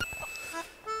 flap, flap.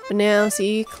 But now,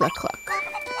 see, cluck, cluck.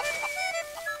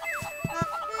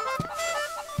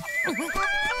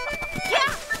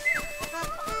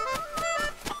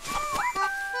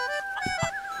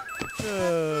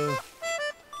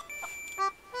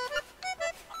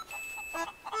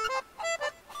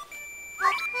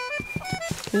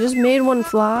 I just made one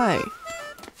fly.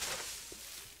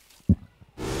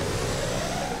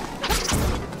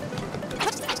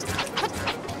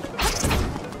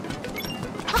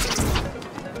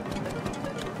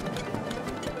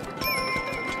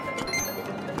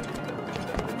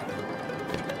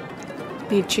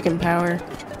 Need chicken power.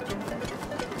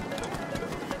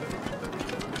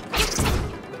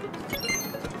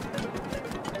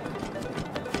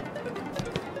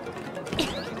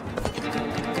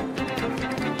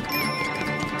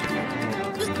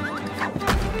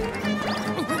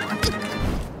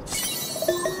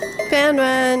 Found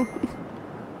one.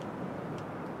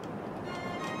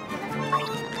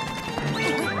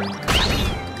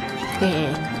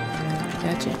 Yeah,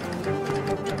 gotcha.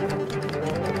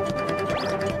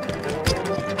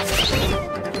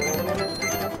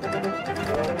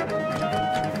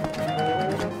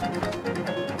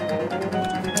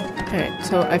 Alright,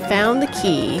 so I found the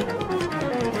key.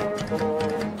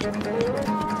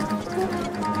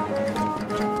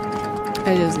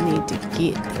 I just need to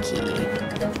get the key.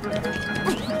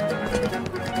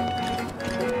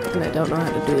 And I don't know how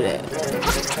to do that.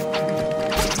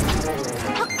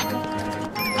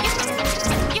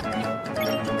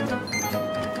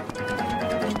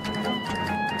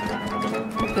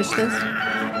 Push this?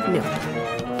 No.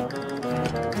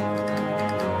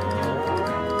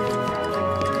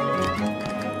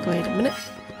 Wait a minute.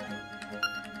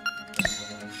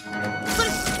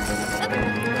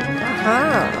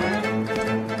 Aha!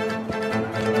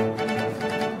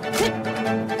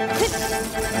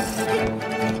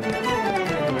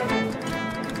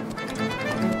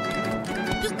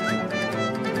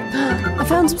 I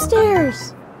found some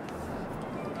stairs!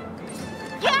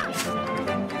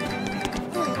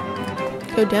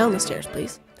 Go down the stairs,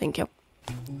 please. Thank you.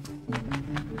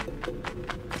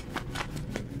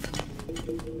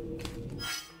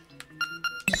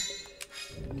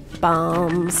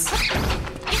 Bombs.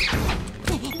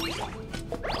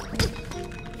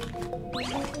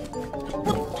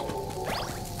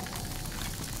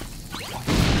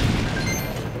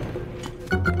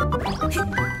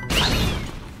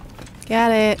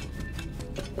 Got it.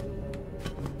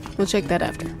 We'll check that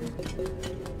after.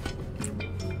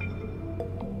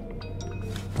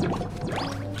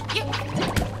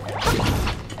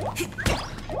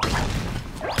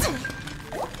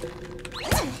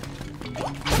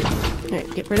 Alright,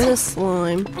 get rid of this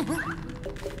slime.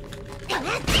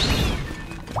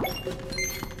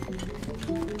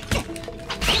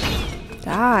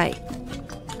 Die.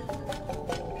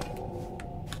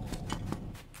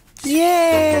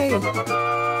 Yay!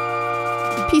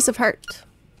 A piece of heart.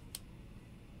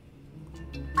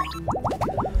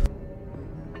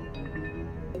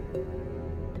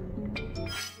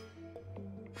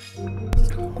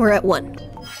 We're at 1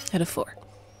 out of 4.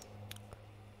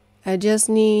 I just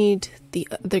need the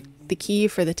key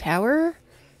for the tower.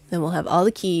 Then we'll have all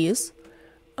the keys.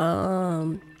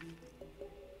 I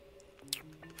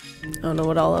don't know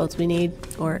what all else we need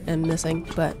or am missing,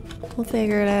 but we'll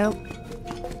figure it out.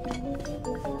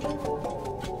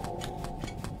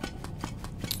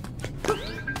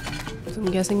 So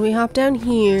I'm guessing we hop down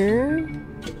here.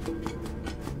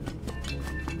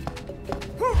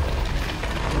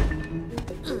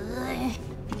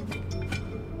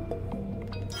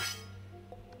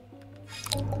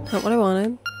 Not what I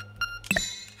wanted.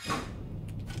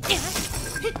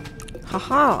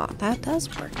 Haha, that does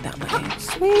work that way.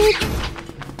 Sweet.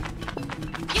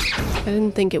 I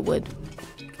didn't think it would.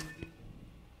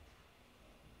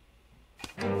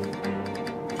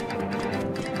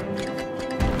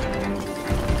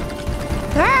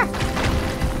 Ah!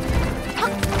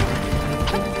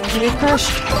 Get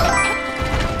crushed.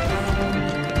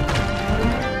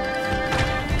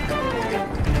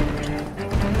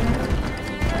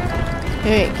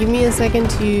 Alright, give me a second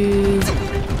to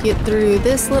get through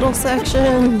this little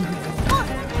section.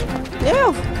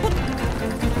 No!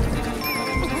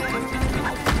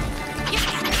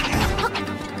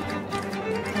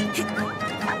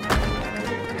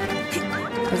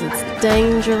 Because it's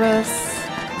dangerous.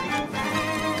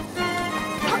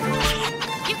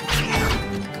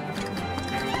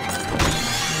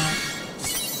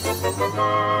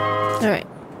 Alright,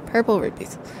 purple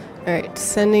rupees. Alright,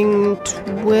 sending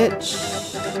Twitch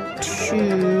to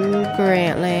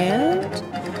Grantland,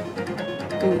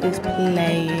 who is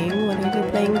playing. What are you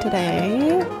playing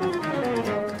today?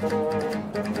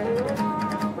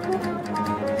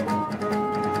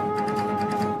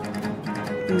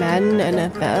 Madden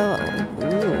NFL.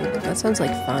 Ooh, that sounds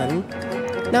like fun.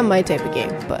 Not my type of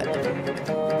game, but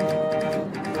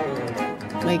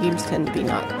my games tend to be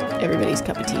not everybody's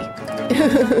cup of tea.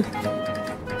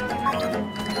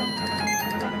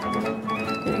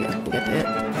 There we go, we got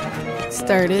that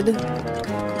started.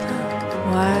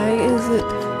 Why is it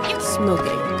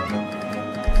smoking?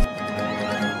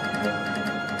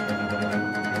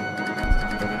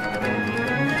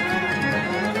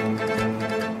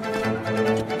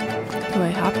 Do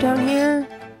I hop down here?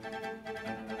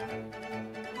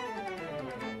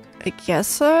 I guess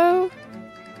so?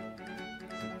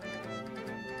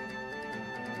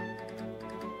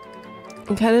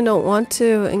 I kind of don't want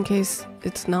to in case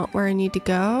it's not where I need to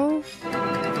go.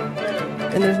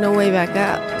 And there's no way back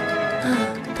up.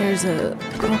 There's a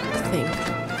rock thing.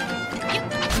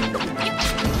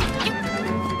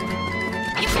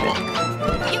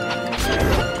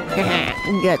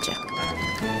 Gotcha.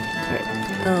 Alright,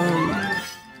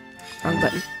 wrong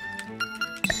button.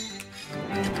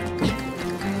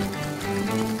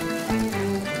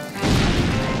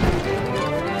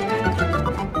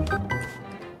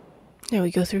 Now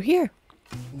we go through here.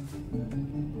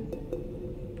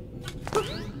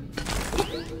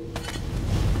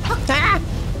 Ah!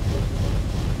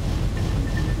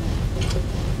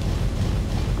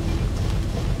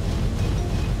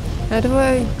 How do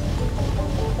I...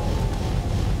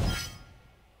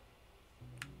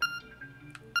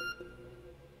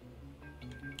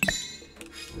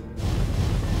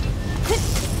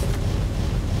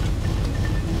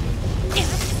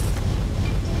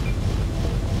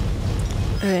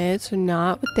 Alright, so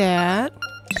not with that.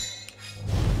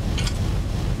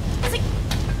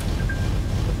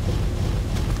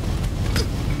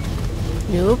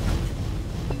 Nope.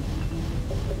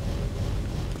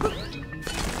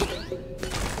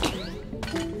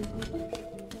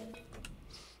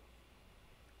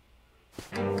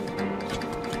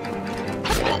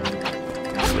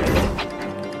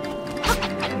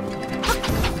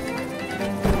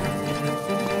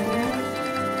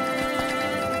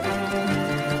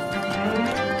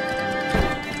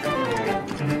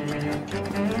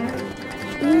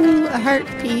 Ooh, a heart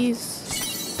piece.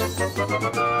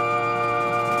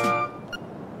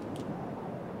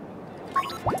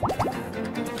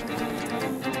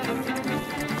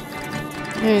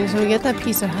 Okay, so we get that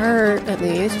piece of heart at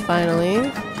least,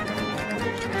 finally.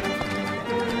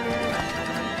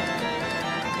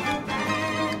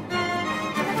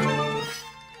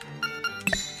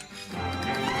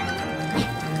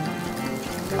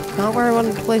 Not where I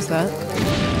wanted to place that.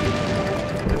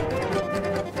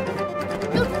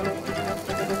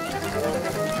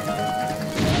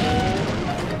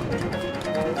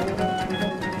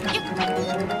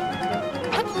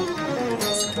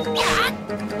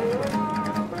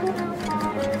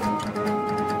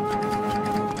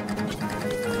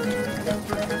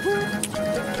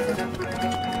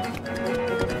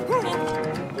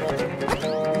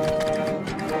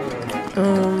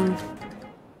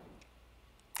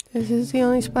 This is the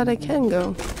only spot I can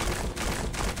go.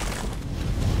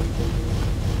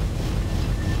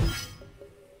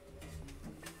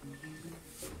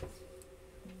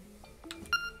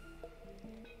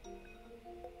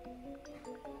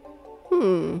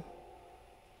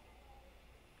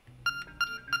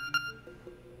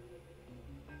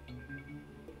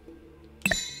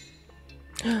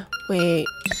 Wait.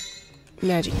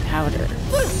 Magic powder.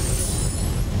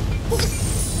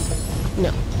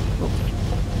 No. Okay.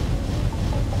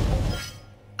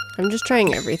 I'm just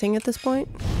trying everything at this point.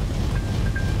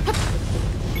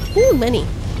 Ooh, money.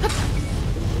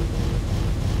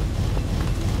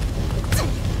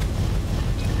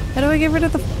 How do I get rid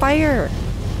of the fire?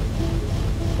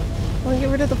 I want to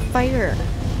get rid of the fire.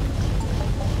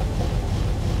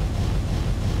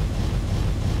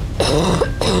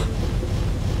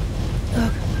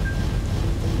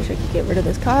 Wish I could get rid of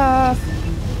this cough.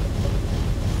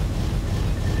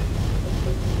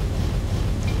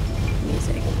 Give me a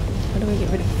second. How do I get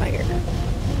rid of fire?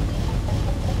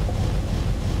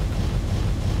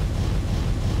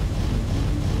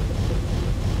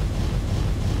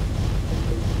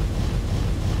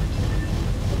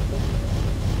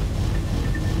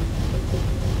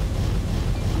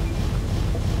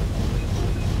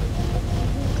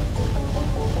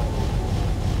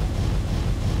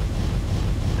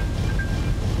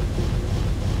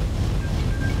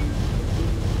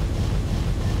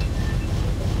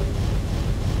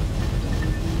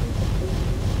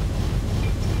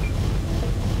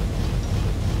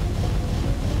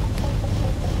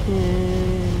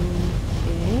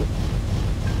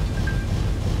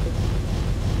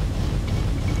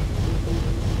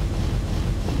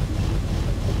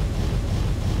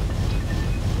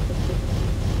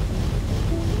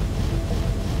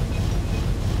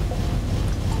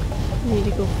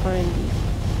 go find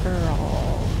the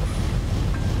Earl.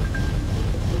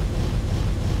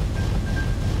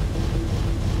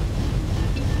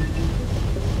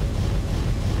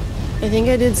 I think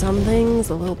I did some things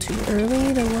a little too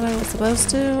early than what I was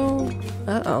supposed to.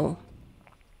 Uh-oh.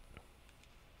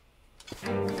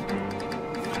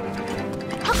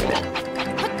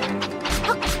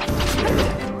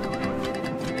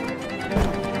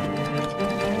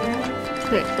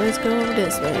 Okay, let's go over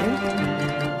this way.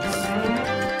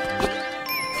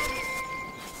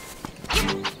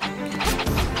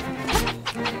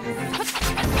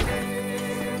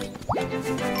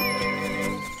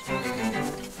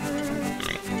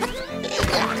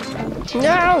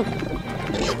 No!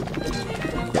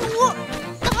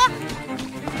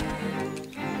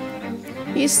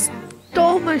 He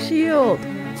stole my shield!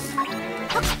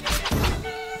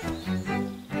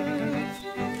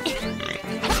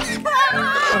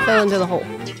 I fell into the hole.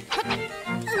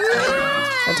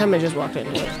 That time I just walked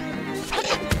into it.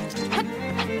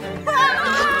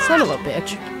 Son of a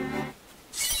bitch.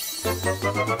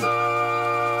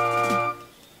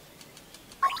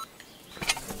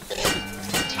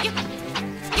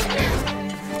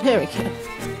 There we go.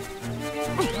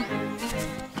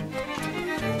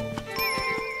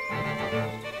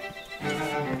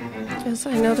 Yes, I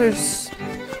know there's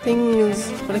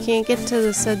things, but I can't get to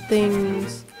the said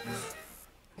things.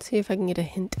 Let's see if I can get a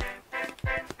hint.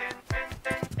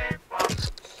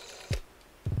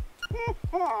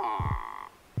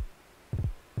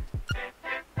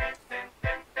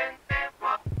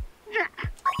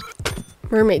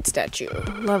 Mermaid statue.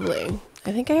 Lovely.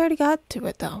 I think I already got to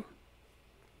it though.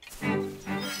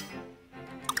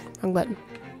 Wrong button.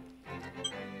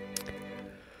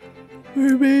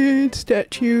 Mermaid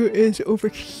statue is over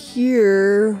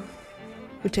here.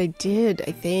 Which I did,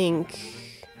 I think.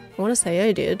 I want to say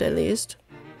I did, at least.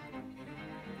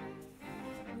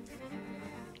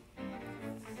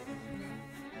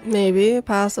 Maybe,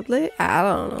 possibly. I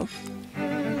don't know.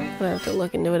 I'll have to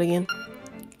look into it again.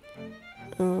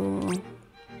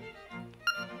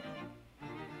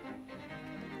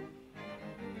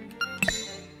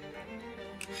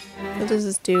 What does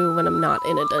this do when I'm not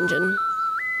in a dungeon?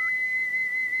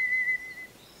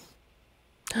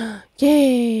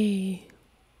 Yay!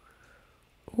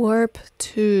 Warp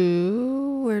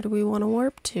to... Where do we want to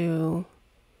warp to?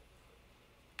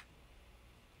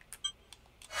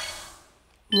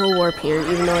 We'll warp here,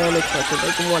 even though I only collected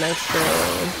like one extra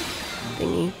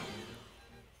thingy.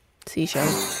 Seashell.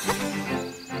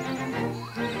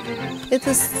 It's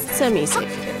a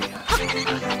semi-safe area.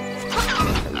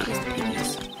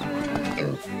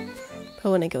 But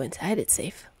when I go inside, it's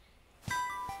safe.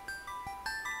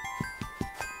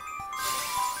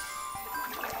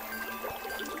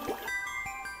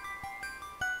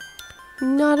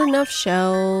 Not enough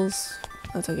shells.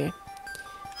 That's okay.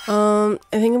 I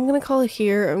think I'm gonna call it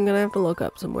here. I'm gonna have to look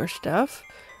up some more stuff.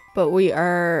 But we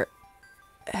have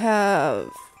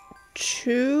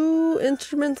 2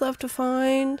 instruments left to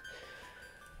find.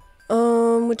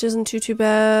 Which isn't too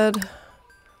bad.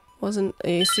 Wasn't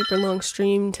a super long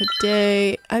stream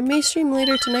today. I may stream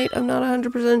later tonight. I'm not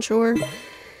 100% sure.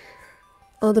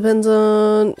 All depends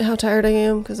on how tired I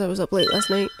am because I was up late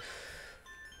last night.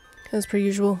 As per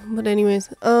usual. But anyways,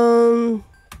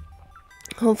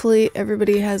 hopefully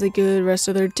everybody has a good rest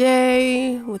of their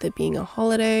day, with it being a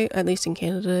holiday. At least in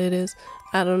Canada it is.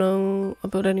 I don't know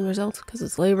about anywhere else, because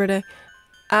it's Labor Day.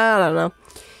 I don't know.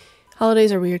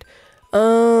 Holidays are weird.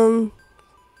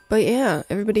 But yeah,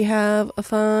 everybody have a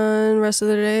fun rest of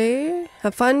the day.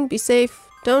 Have fun, be safe,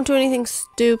 don't do anything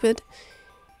stupid.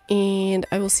 And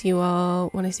I will see you all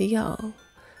when I see y'all.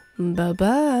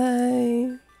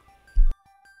 Bye-bye.